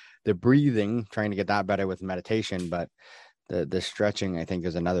on the breathing, trying to get that better with meditation, but the stretching, I think,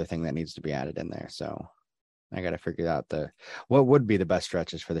 is another thing that needs to be added in there. So I got to figure out what would be the best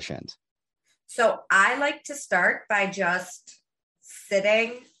stretches for the shins. So I like to start by just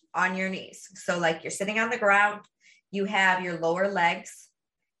sitting on your knees. So like you're sitting on the ground, you have your lower legs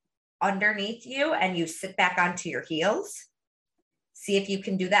underneath you and you sit back onto your heels. See if you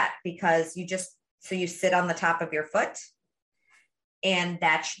can do that, because you sit on the top of your foot and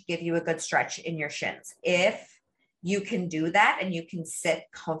that should give you a good stretch in your shins. If you can do that and you can sit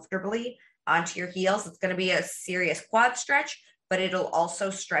comfortably onto your heels, it's going to be a serious quad stretch, but it'll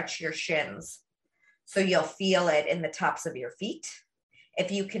also stretch your shins. So you'll feel it in the tops of your feet.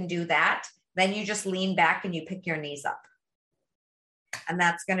 If you can do that, then you just lean back and you pick your knees up. And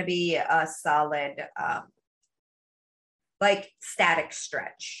that's going to be a solid, like static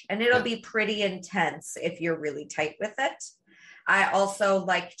stretch. And it'll be pretty intense if you're really tight with it. I also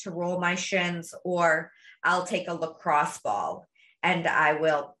like to roll my shins, or I'll take a lacrosse ball and I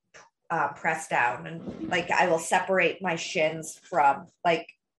will press down, and like I will separate my shins from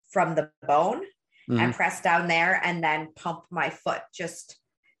the bone and press down there and then pump my foot just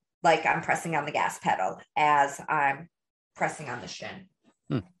like I'm pressing on the gas pedal as I'm pressing on the shin.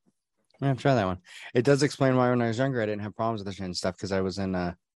 I have to try that one. It does explain why when I was younger I didn't have problems with the shin stuff, because I was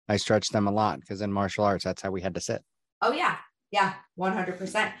I stretched them a lot, because in martial arts that's how we had to sit. Oh yeah,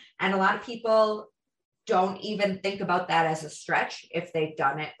 100%. And a lot of people don't even think about that as a stretch if they've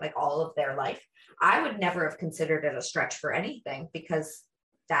done it like all of their life. I would never have considered it a stretch for anything, because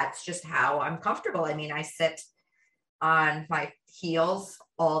that's just how I'm comfortable. I mean, I sit on my heels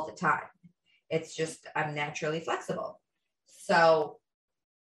all the time. It's just, I'm naturally flexible. So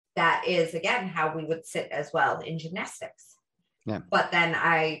that is, again, how we would sit as well in gymnastics. Yeah. But then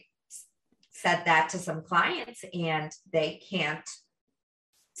I said that to some clients and they can't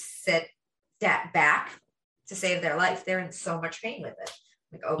sit that back to save their life. They're in so much pain with it.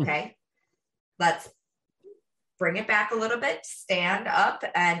 Like, okay, let's bring it back a little bit, stand up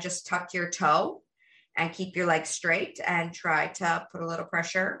and just tuck your toe and keep your legs straight and try to put a little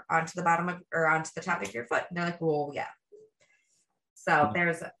pressure onto the bottom of, or onto the top of your foot. And they're like, well, yeah. So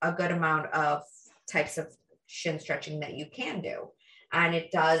there's a good amount of types of shin stretching that you can do. And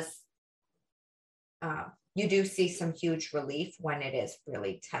it does, you do see some huge relief when it is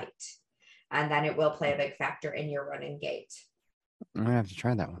really tight. And then it will play a big factor in your running gait. I'm going to have to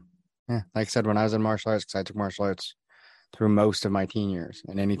try that one. Yeah. Like I said, when I was in martial arts, because I took martial arts through most of my teen years,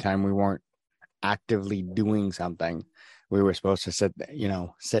 and anytime we weren't actively doing something, we were supposed to sit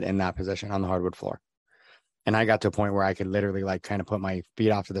in that position on the hardwood floor. And I got to a point where I could literally like kind of put my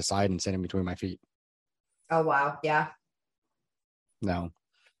feet off to the side and sit in between my feet. Oh, wow. Yeah. No,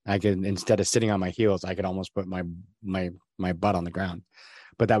 I could, instead of sitting on my heels, I could almost put my butt on the ground.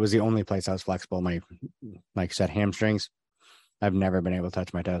 But that was the only place I was flexible. My, like I said, hamstrings, I've never been able to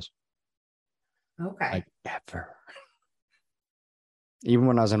touch my toes. Okay. Like ever. Even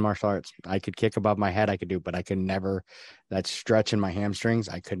when I was in martial arts, I could kick above my head, but I could never, that stretch in my hamstrings,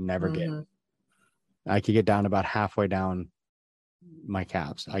 I could never get. I could get down about halfway down my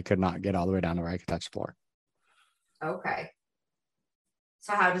calves. I could not get all the way down to where I could touch the floor. Okay.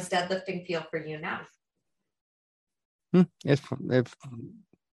 So how does deadlifting feel for you now?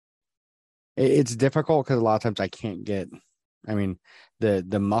 It's difficult because a lot of times I can't get, I mean,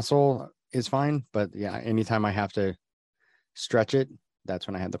 the muscle is fine, but yeah, anytime I have to stretch it, that's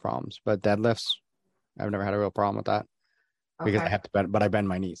when I had the problems. But deadlifts, I've never had a real problem with that because I have to bend, but I bend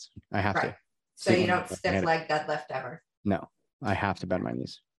my knees. I have to. So you don't stiff leg deadlift ever? No, I have to bend my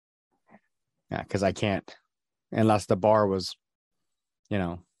knees. Yeah, because I can't, unless the bar was,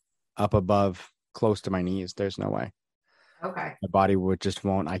 up above, close to my knees. There's no way. Okay. My body just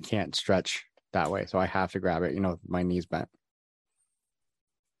won't. I can't stretch that way. So I have to grab it, my knees bent.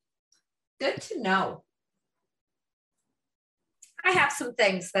 Good to know. I have some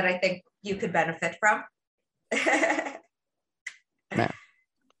things that I think you could benefit from. Yeah.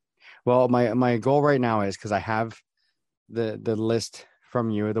 Well, my goal right now is, because I have the list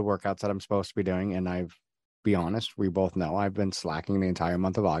from you of the workouts that I'm supposed to be doing, and be honest, we both know I've been slacking the entire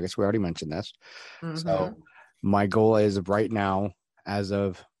month of August. We already mentioned this. Mm-hmm. So my goal is right now, as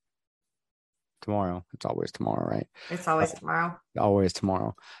of tomorrow, it's always tomorrow, right? It's always tomorrow. Always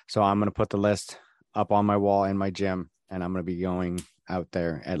tomorrow. So I'm going to put the list up on my wall in my gym, and I'm going to be going out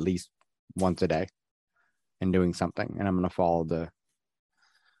there at least once a day and doing something. And I'm going to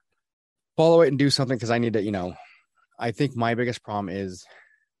follow it and do something, because I need to, I think my biggest problem is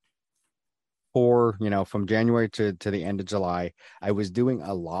from January to the end of July, I was doing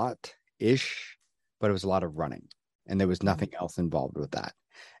a lot-ish, but it was a lot of running, and there was nothing else involved with that.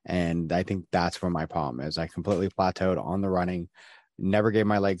 And I think that's where my problem is. I completely plateaued on the running, never gave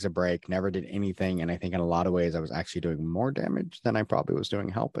my legs a break, never did anything. And I think in a lot of ways, I was actually doing more damage than I probably was doing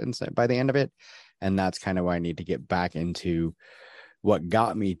help by the end of it. And that's kind of why I need to get back into what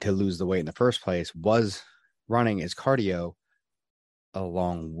got me to lose the weight in the first place, was running, is cardio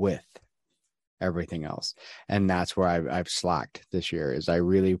along with everything else. And that's where I've slacked this year, is I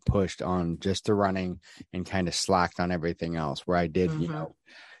really pushed on just the running and kind of slacked on everything else, where I did,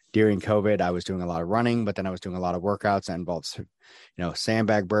 during COVID, I was doing a lot of running, but then I was doing a lot of workouts that involved,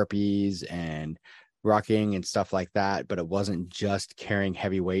 sandbag burpees and rocking and stuff like that. But it wasn't just carrying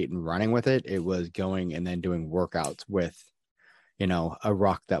heavy weight and running with it. It was going and then doing workouts with, a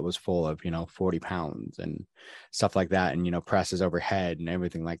ruck that was full of, 40 pounds and stuff like that. And, presses overhead and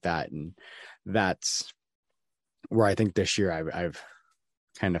everything like that. And that's where I think this year I've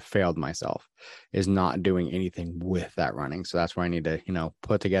kind of failed myself, is not doing anything with that running. So that's where I need to,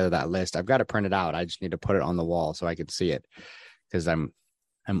 put together that list. I've got it printed out. I just need to put it on the wall so I can see it, because I'm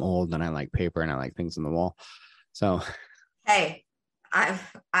old and I like paper and I like things on the wall. So, hey,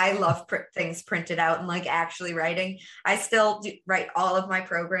 I love things printed out and like actually writing. I still write all of my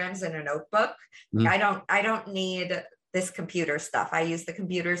programs in a notebook. I don't need this computer stuff. I use the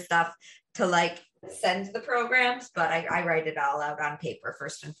computer stuff to like send the programs, but I write it all out on paper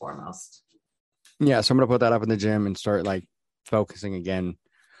first and foremost. Yeah. So I'm going to put that up in the gym and start like focusing again,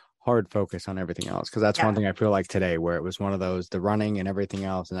 hard focus on everything else. Cause that's one thing I feel like today, where it was one of those, the running and everything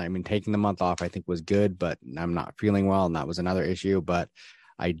else. And I mean, taking the month off, I think was good, but I'm not feeling well. And that was another issue, but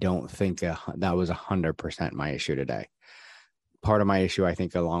I don't think that was 100% my issue today. Part of my issue, I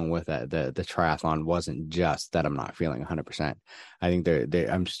think, along with the triathlon, wasn't just that I'm not feeling 100%. I think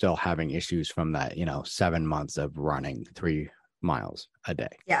I'm still having issues from that, 7 months of running 3 miles a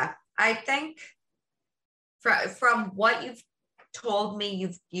day. Yeah. I think from what you've told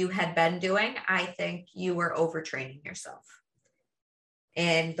me you had been doing, I think you were overtraining yourself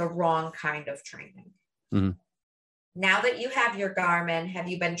and the wrong kind of training. Mm-hmm. Now that you have your Garmin, have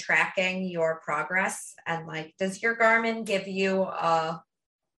you been tracking your progress? And like, does your Garmin give you a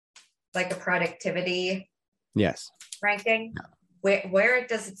productivity ranking? Yeah. Where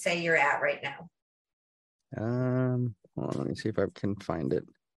does it say you're at right now? Hold on, let me see if I can find it.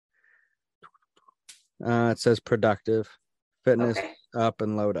 It says productive, fitness up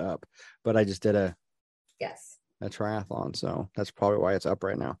and load up, but I just did a triathlon, so that's probably why it's up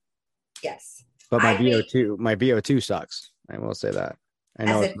right now. Yes. But my VO2 sucks. I will say that. I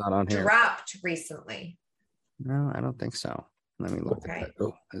know it's not on here. Dropped recently. No, I don't think so. Let me look at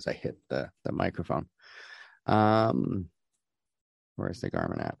that as I hit the microphone. Where's the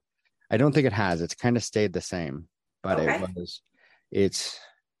Garmin app? I don't think it has. It's kind of stayed the same, but it's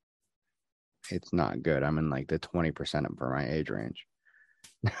not good. I'm in like the 20% for my age range.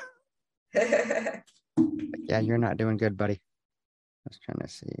 Yeah, you're not doing good, buddy. I was trying to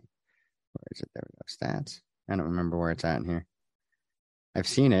see. Where is it? There we go. Stats. I don't remember where it's at in here. I've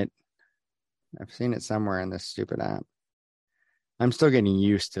seen it somewhere in this stupid app. I'm still getting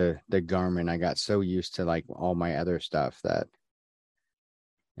used to the Garmin. I got so used to like all my other stuff that,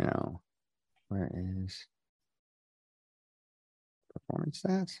 where is performance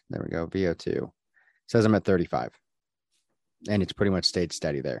stats? There we go. VO2. It says I'm at 35. And it's pretty much stayed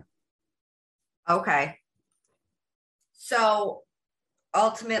steady there. Okay. So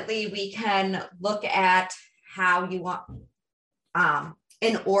ultimately, we can look at how you want,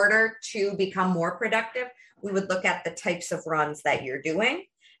 in order to become more productive, we would look at the types of runs that you're doing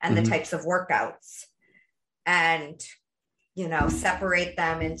and the types of workouts and, separate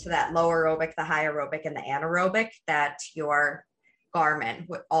them into that low aerobic, the high aerobic, and the anaerobic that your Garmin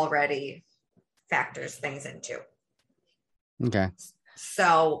already factors things into. Okay.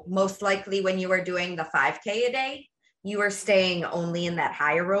 So most likely when you were doing the 5K a day, you were staying only in that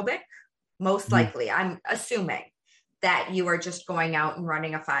high aerobic. Most likely, I'm assuming that you were just going out and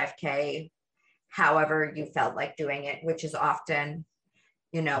running a 5K, however you felt like doing it, which is often,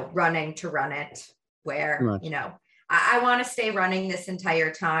 running to run it, where, I want to stay running this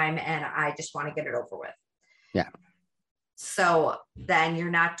entire time and I just want to get it over with. Yeah. So then you're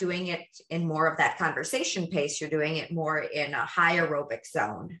not doing it in more of that conversation pace. You're doing it more in a high aerobic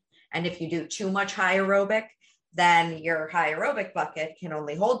zone. And if you do too much high aerobic, then your high aerobic bucket can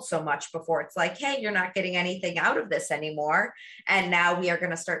only hold so much before it's like, hey, you're not getting anything out of this anymore. And now we are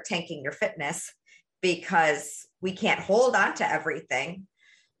going to start tanking your fitness because we can't hold on to everything.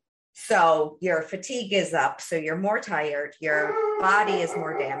 So your fatigue is up. So you're more tired. Your body is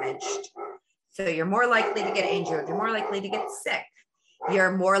more damaged. So you're more likely to get injured. You're more likely to get sick.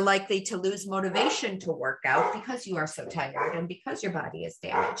 You're more likely to lose motivation to work out because you are so tired and because your body is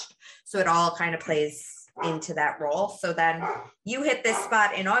damaged. So it all kind of plays into that role. So then you hit this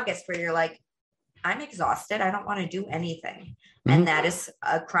spot in August where you're like, I'm exhausted. I don't want to do anything. And that is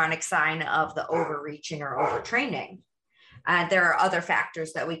a chronic sign of the overreaching or overtraining. There are other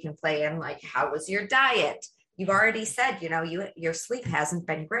factors that we can play in, like how was your diet? You've already said, your sleep hasn't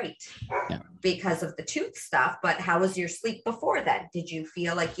been great because of the tooth stuff, but how was your sleep before then? Did you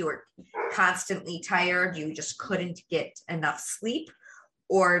feel like you were constantly tired? You just couldn't get enough sleep?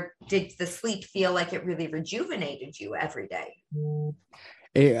 Or did the sleep feel like it really rejuvenated you every day?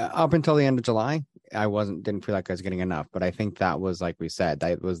 Up until the end of July, I didn't feel like I was getting enough, but I think that was, like we said,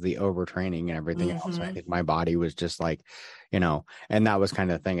 that was the overtraining and everything else. I think my body was just like, and that was kind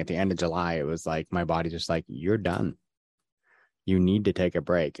of the thing at the end of July. It was like, my body just like, you're done. You need to take a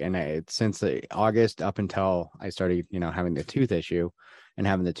break. And since August up until I started, having the tooth issue and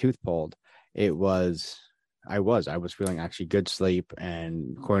having the tooth pulled, I was feeling actually good sleep.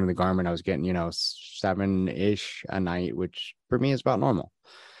 And according to the Garmin, I was getting, 7-ish a night, which for me is about normal.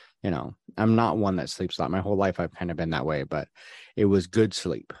 I'm not one that sleeps a lot. My whole life I've kind of been that way, but it was good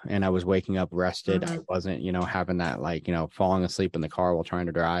sleep and I was waking up rested. I wasn't, having that falling asleep in the car while trying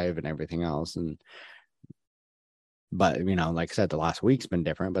to drive and everything else. But like I said, the last week's been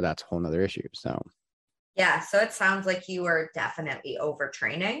different, but that's a whole nother issue. So yeah. So it sounds like you were definitely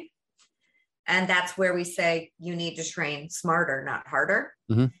overtraining. And that's where we say you need to train smarter, not harder.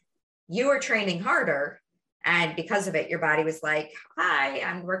 You were training harder. And because of it, your body was like, hi,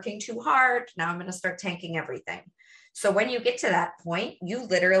 I'm working too hard. Now I'm going to start tanking everything. So when you get to that point, you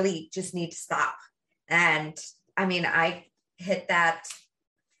literally just need to stop. And I mean, I hit that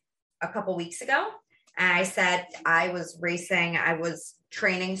a couple weeks ago. And I said, I was racing. I was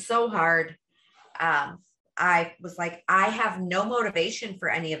training so hard. I was like, I have no motivation for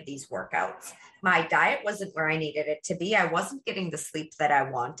any of these workouts. My diet wasn't where I needed it to be. I wasn't getting the sleep that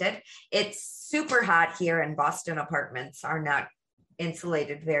I wanted. It's super hot here, and Boston apartments are not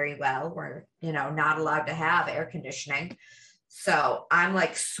insulated very well. We're, not allowed to have air conditioning. So I'm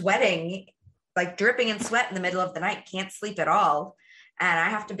like sweating, like dripping in sweat in the middle of the night, can't sleep at all. And I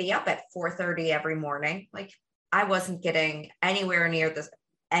have to be up at 4:30 every morning. Like I wasn't getting anywhere near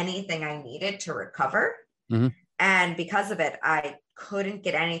anything I needed to recover. And because of it, I couldn't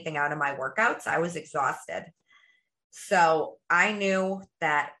get anything out of my workouts. I was exhausted. So I knew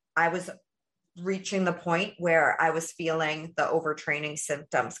that I was reaching the point where I was feeling the overtraining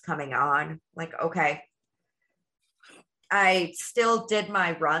symptoms coming on. Like, okay, I still did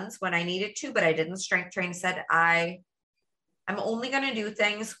my runs when I needed to, but I didn't strength train. Said I'm only going to do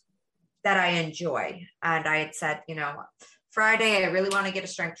things that I enjoy. And I had said, Friday, I really want to get a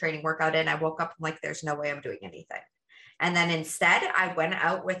strength training workout in. I woke up, I'm like, there's no way I'm doing anything. And then instead I went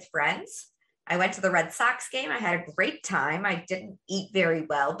out with friends. I went to the Red Sox game. I had a great time. I didn't eat very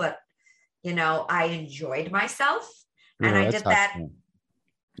well, but I enjoyed myself. And I did that.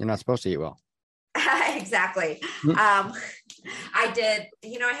 You're not supposed to eat well. Exactly. I did,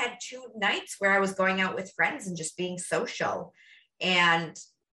 I had 2 nights where I was going out with friends and just being social. And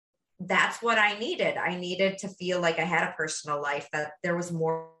that's what I needed. I needed to feel like I had a personal life, that there was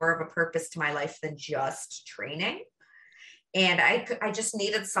more of a purpose to my life than just training. And I just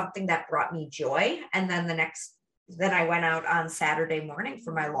needed something that brought me joy. And then then I went out on Saturday morning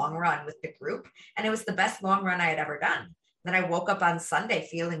for my long run with the group. And it was the best long run I had ever done. Then I woke up on Sunday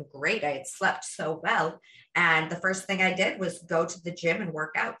feeling great. I had slept so well. And the first thing I did was go to the gym and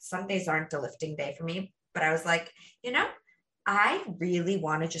work out. Sundays aren't a lifting day for me, but I was like, I really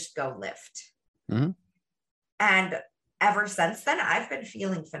want to just go lift. And ever since then, I've been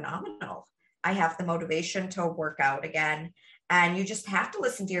feeling phenomenal. I have the motivation to work out again. And you just have to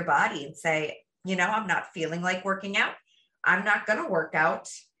listen to your body and say, I'm not feeling like working out. I'm not going to work out.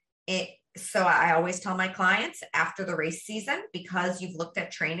 So I always tell my clients after the race season, because you've looked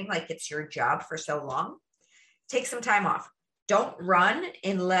at training like it's your job for so long, take some time off. Don't run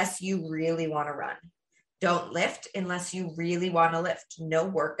unless you really want to run. Don't lift unless you really want to lift. No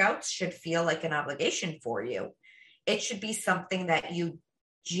workouts should feel like an obligation for you. It should be something that you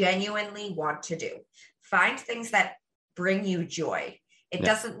genuinely want to do. Find things that bring you joy. It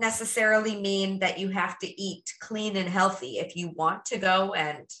doesn't necessarily mean that you have to eat clean and healthy. If you want to go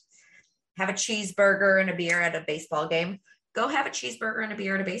and have a cheeseburger and a beer at a baseball game, go have a cheeseburger and a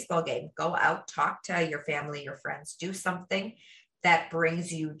beer at a baseball game. Go out, talk to your family, your friends, do something that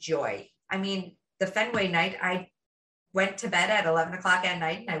brings you joy. I mean, the Fenway night, I went to bed at 11 o'clock at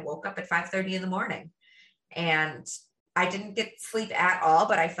night and I woke up at 5:30 in the morning, and I didn't get sleep at all,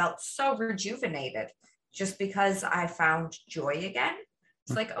 but I felt so rejuvenated just because I found joy again.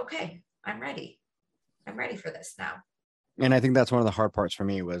 It's like, okay, I'm ready. I'm ready for this now. And I think that's one of the hard parts for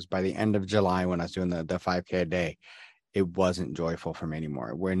me was by the end of July when I was doing the 5K a day, it wasn't joyful for me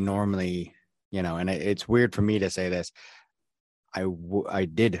anymore. Where normally, and it's weird for me to say this, I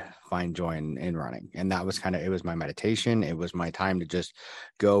did find joy in running. And that was it was my meditation. It was my time to just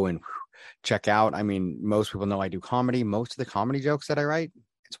go and check out. I mean, most people know I do comedy. Most of the comedy jokes that I write,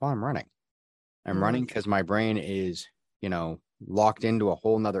 it's while I'm running. I'm running because my brain is, locked into a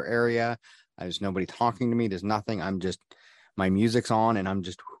whole nother area. There's nobody talking to me. There's nothing. I'm just, my music's on and I'm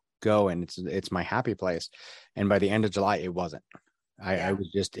just going. It's my happy place. And by the end of July, it wasn't. I was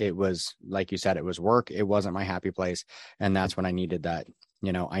just, it was like you said, it was work. It wasn't my happy place. And that's when I needed that,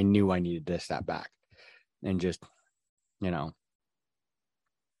 I knew I needed to step back and just,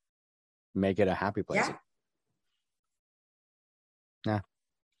 make it a happy place. Yeah.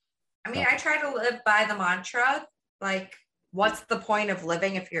 I mean, I try to live by the mantra, like, what's the point of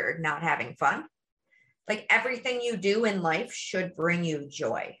living if you're not having fun? Like, everything you do in life should bring you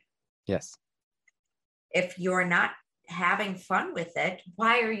joy. Yes. If you're not having fun with it,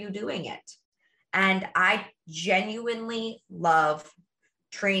 why are you doing it? And I genuinely love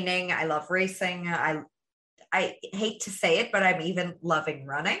training. I love racing. I hate to say it, but I'm even loving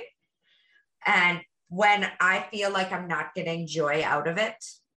running. And when I feel like I'm not getting joy out of it,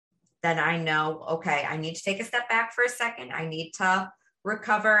 then I know, okay, I need to take a step back for a second. I need to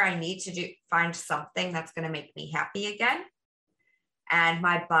recover. I need to find something that's going to make me happy again. And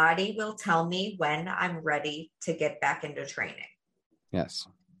my body will tell me when I'm ready to get back into training. Yes.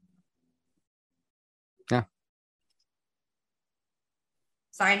 Yeah.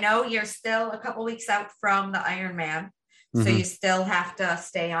 So I know you're still a couple weeks out from the Ironman. So you still have to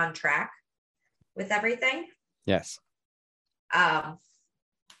stay on track with everything. Yes.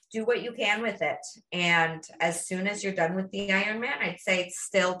 Do what you can with it. And as soon as you're done with the Ironman, I'd say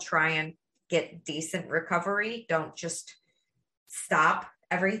still try and get decent recovery. Don't just stop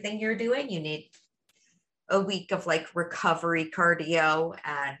everything you're doing. You need a week of like recovery cardio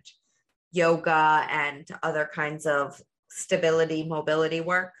and yoga and other kinds of stability, mobility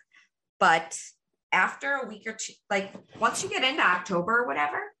work. But after a week or two, like once you get into October or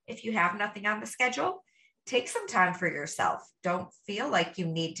whatever, if you have nothing on the schedule, take some time for yourself. Don't feel like you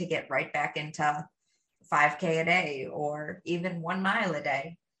need to get right back into 5K a day or even 1 mile a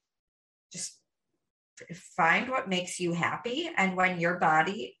day. Just find what makes you happy. And when your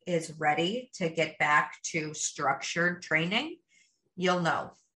body is ready to get back to structured training, you'll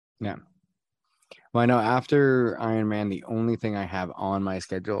know. Yeah. Well, I know after Ironman, the only thing I have on my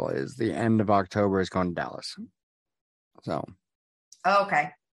schedule is the end of October is going to Dallas. So. Okay.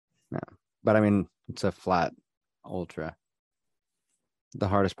 Yeah. But I mean, it's a flat ultra. The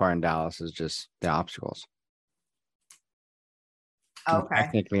hardest part in Dallas is just the obstacles. Okay.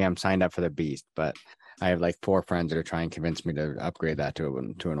 Technically, I'm signed up for the Beast, but I have like 4 friends that are trying to convince me to upgrade that to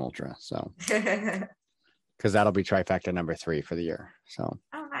an ultra. So, because that'll be trifecta number 3 for the year. So.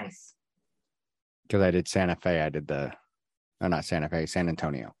 Oh, nice. Because I did Santa Fe, not Santa Fe, San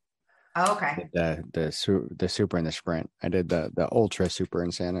Antonio. Oh, okay. The super and the sprint. I did the ultra super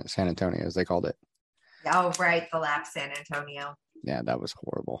in San Antonio, as they called it. Oh, right. The lap San Antonio. Yeah, that was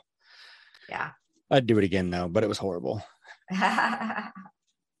horrible. Yeah. I'd do it again though, but it was horrible.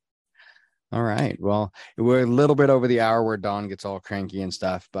 All right. Well, we're a little bit over the hour where Dawn gets all cranky and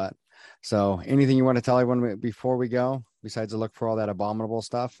stuff. But so anything you want to tell everyone before we go, besides to look for all that abominable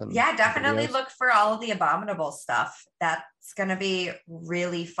stuff? And yeah, definitely look for all of the abominable stuff. That's going to be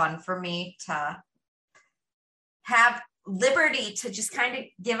really fun for me to have liberty to just kind of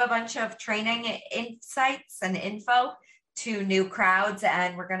give a bunch of training insights and info to new crowds.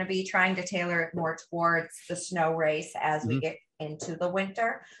 And we're going to be trying to tailor it more towards the snow race as we get into the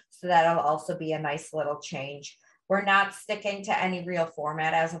winter. So that'll also be a nice little change. we're not sticking to any real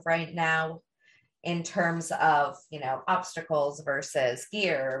format as of right now in terms of, obstacles versus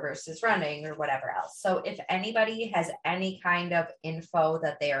gear versus running or whatever else. So if anybody has any kind of info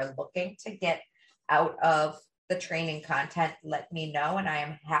that they are looking to get out of the training content, let me know, and I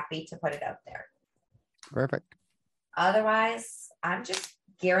am happy to put it out there. Perfect. Otherwise, I'm just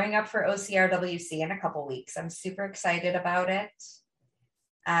gearing up for OCRWC in a couple weeks. I'm super excited about it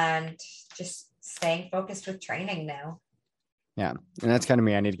and just staying focused with training now. Yeah. And that's kind of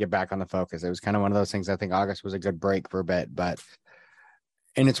me. I need to get back on the focus. It was kind of one of those things. I think August was a good break for a bit,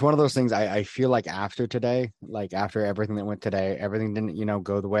 and it's one of those things I feel like after today, like after everything that went today, everything didn't,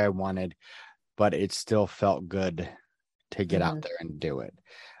 go the way I wanted, but it still felt good to get out there and do it.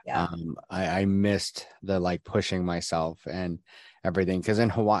 Yeah. I missed the pushing myself and everything. Cause in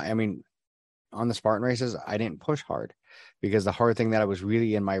Hawaii, on the Spartan races, I didn't push hard because the hard thing that I was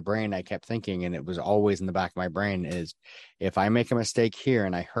really in my brain, I kept thinking, and it was always in the back of my brain, is if I make a mistake here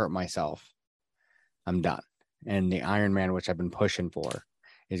and I hurt myself, I'm done. And the Ironman, which I've been pushing for,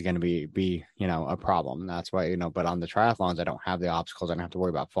 is going to be a problem. That's why, but on the triathlons, I don't have the obstacles. I don't have to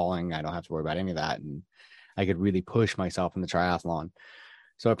worry about falling. I don't have to worry about any of that. And I could really push myself in the triathlon.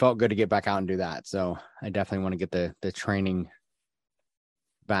 So it felt good to get back out and do that. So I definitely want to get the training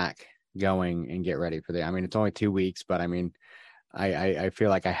back going and get ready for it's only 2 weeks, but I feel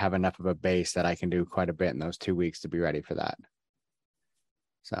like I have enough of a base that I can do quite a bit in those 2 weeks to be ready for that.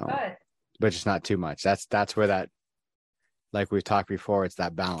 So, Good. But just not too much. That's where that, like we've talked before, it's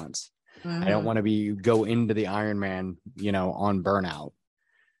that balance. I don't want to go into the Ironman, on burnout.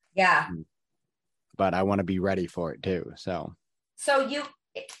 Yeah. But I want to be ready for it too. So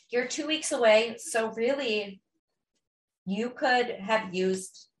you're 2 weeks away. So really you could have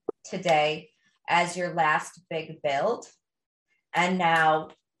used today as your last big build. And now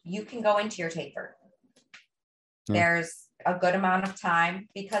you can go into your taper. Yeah. There's a good amount of time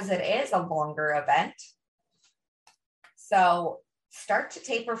because it is a longer event. So start to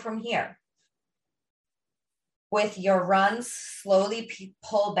taper from here. With your runs, slowly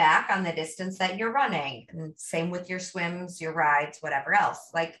pull back on the distance that you're running. And same with your swims, your rides, whatever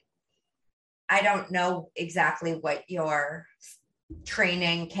else. I don't know exactly what your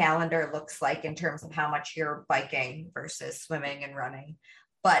training calendar looks like in terms of how much you're biking versus swimming and running.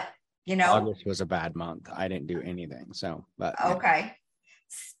 But, August was a bad month. I didn't do anything. So, but okay.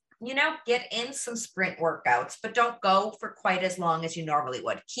 Get in some sprint workouts, but don't go for quite as long as you normally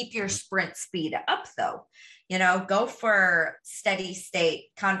would. Keep your sprint speed up though. Go for steady state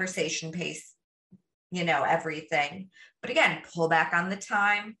conversation pace, everything. But again, pull back on the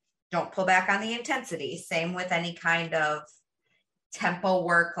time. Don't pull back on the intensity. Same with any kind of tempo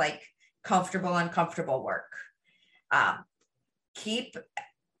work, like comfortable, uncomfortable work.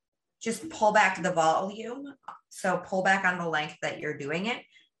 Just pull back the volume. So pull back on the length that you're doing it,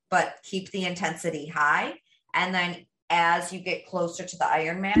 but keep the intensity high. And then as you get closer to the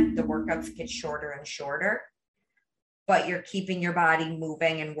Ironman, the workouts get shorter and shorter, but you're keeping your body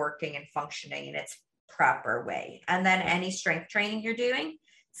moving and working and functioning in its proper way. And then any strength training you're doing,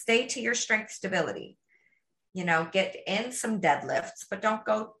 stay to your strength stability. Get in some deadlifts, but don't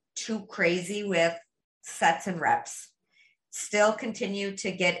go too crazy with sets and reps. Still continue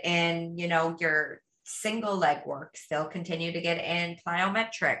to get in, your single leg work, still continue to get in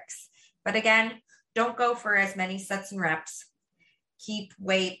plyometrics. But again, don't go for as many sets and reps. Keep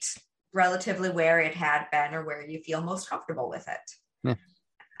weight relatively where it had been or where you feel most comfortable with it. Yeah.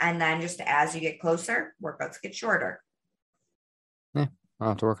 And then just as you get closer, workouts get shorter. Yeah, I'll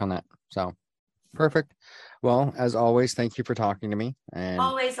have to work on that. So perfect. Well, as always, thank you for talking to me. And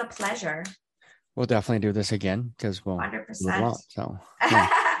always a pleasure. We'll definitely do this again because we'll 100%. So yeah.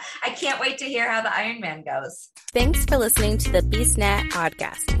 I can't wait to hear how the Ironman goes. Thanks for listening to the BeastNet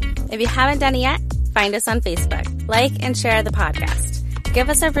podcast. If you haven't done it yet, find us on Facebook, like and share the podcast. Give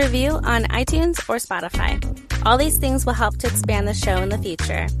us a review on iTunes or Spotify. All these things will help to expand the show in the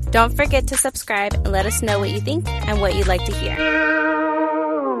future. Don't forget to subscribe and let us know what you think and what you'd like to hear.